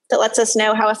survey that lets us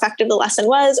know how effective the lesson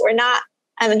was or not.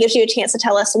 It gives you a chance to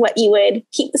tell us what you would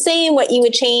keep the same, what you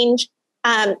would change.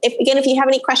 If you have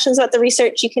any questions about the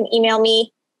research, you can email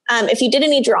me. If you did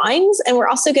any drawings, and we're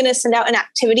also going to send out an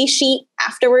activity sheet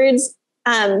afterwards.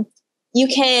 You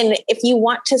can, if you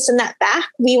want to send that back,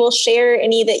 we will share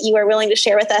any that you are willing to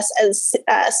share with us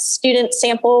as student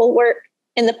sample work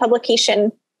in the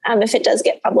publication if it does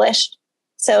get published.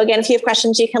 So again, if you have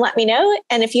questions, you can let me know.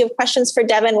 And if you have questions for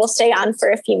Devin, we'll stay on for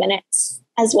a few minutes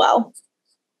as well.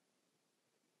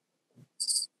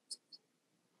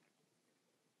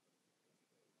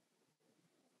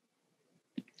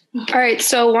 All right,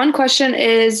 so one question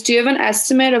is, do you have an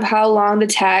estimate of how long the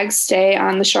tags stay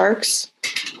on the sharks?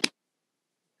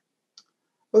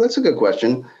 Well, that's a good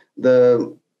question.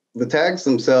 The tags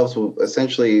themselves will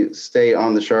essentially stay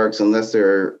on the sharks unless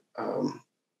they're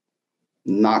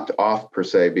knocked off per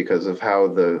se because of how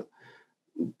the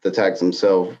tags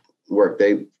themselves work.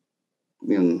 They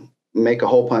make a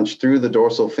hole punch through the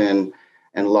dorsal fin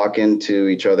and lock into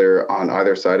each other on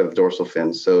either side of the dorsal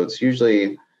fin. So it's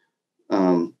usually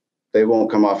they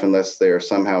won't come off unless they are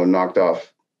somehow knocked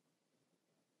off.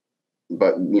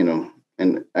 But,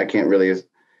 and I can't really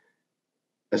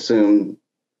assume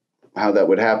how that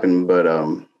would happen, but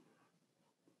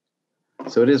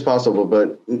So it is possible,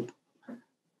 but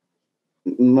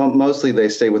mostly they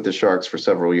stay with the sharks for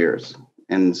several years.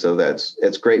 And so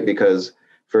it's great because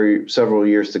for several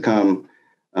years to come,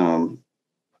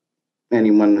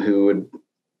 anyone who would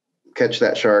catch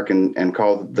that shark and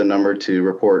call the number to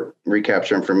report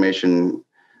recapture information,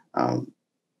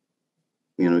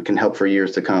 can help for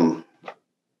years to come.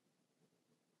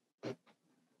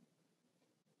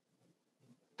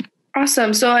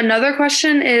 Awesome. So another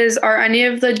question is, are any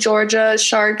of the Georgia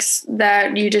sharks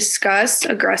that you discussed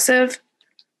aggressive?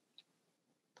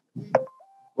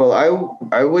 Well,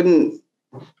 I wouldn't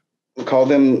call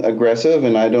them aggressive,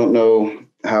 and I don't know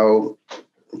how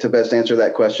to best answer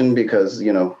that question because,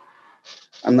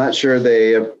 I'm not sure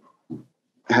they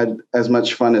had as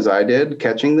much fun as I did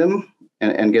catching them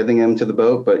and getting them to the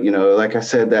boat. But, like I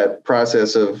said, that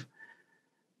process of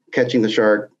catching the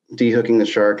shark, dehooking the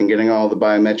shark, and getting all the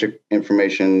biometric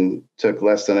information took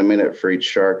less than a minute for each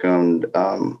shark. And,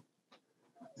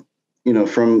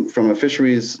 from a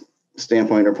fisheries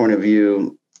standpoint or point of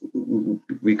view,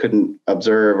 we couldn't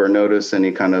observe or notice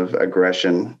any kind of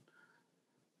aggression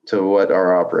to what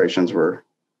our operations were.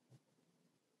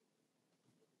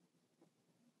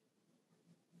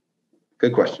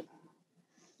 Good question.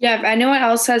 Yeah, if anyone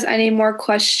else has any more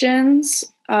questions,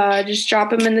 just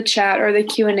drop them in the chat or the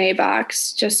Q&A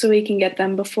box just so we can get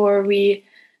them before we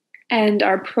end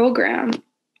our program.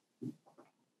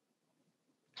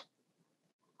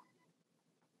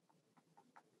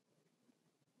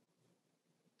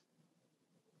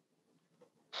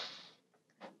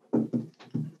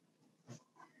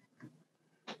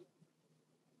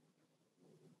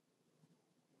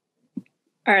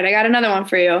 All right, I got another one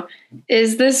for you.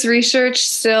 Is this research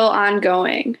still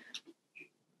ongoing?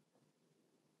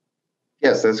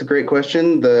 Yes, that's a great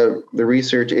question. The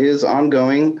research is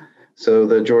ongoing. So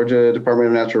the Georgia Department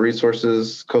of Natural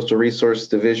Resources Coastal Resource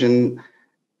Division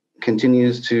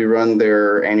continues to run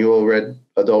their annual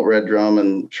adult red drum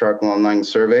and shark long-line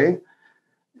survey.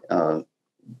 The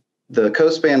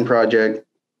CoastSpan project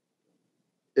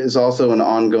is also an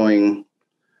ongoing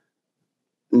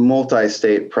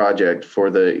multi-state project for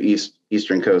the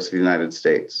eastern coast of the United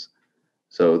States.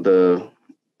 So the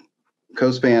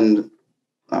CoastSpan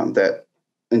that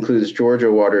includes Georgia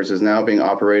waters is now being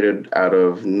operated out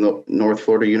of North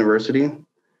Florida University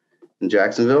in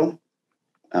Jacksonville.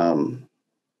 But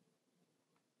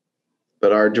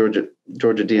our Georgia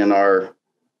DNR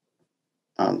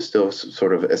still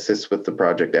sort of assists with the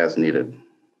project as needed.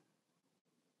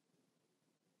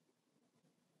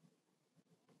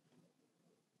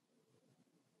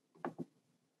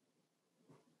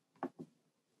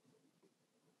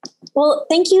 Well,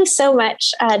 thank you so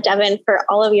much, Devin, for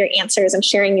all of your answers and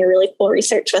sharing your really cool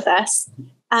research with us.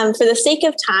 For the sake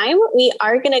of time, we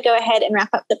are going to go ahead and wrap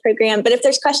up the program. But if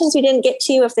there's questions we didn't get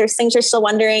to, if there's things you're still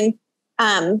wondering,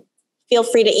 feel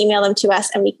free to email them to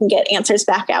us and we can get answers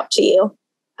back out to you.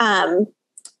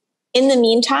 In the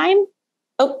meantime,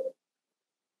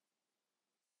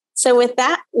 so with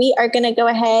that, we are going to go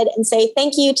ahead and say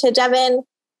thank you to Devin.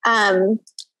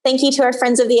 Thank you to our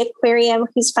friends of the aquarium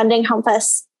whose funding help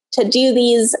us to do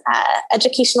these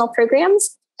educational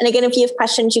programs. And again, if you have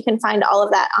questions, you can find all of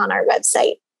that on our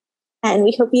website. And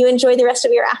we hope you enjoy the rest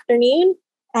of your afternoon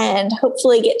and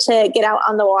hopefully get out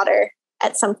on the water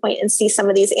at some point and see some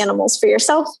of these animals for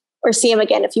yourself or see them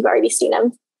again if you've already seen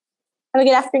them. Have a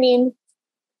good afternoon.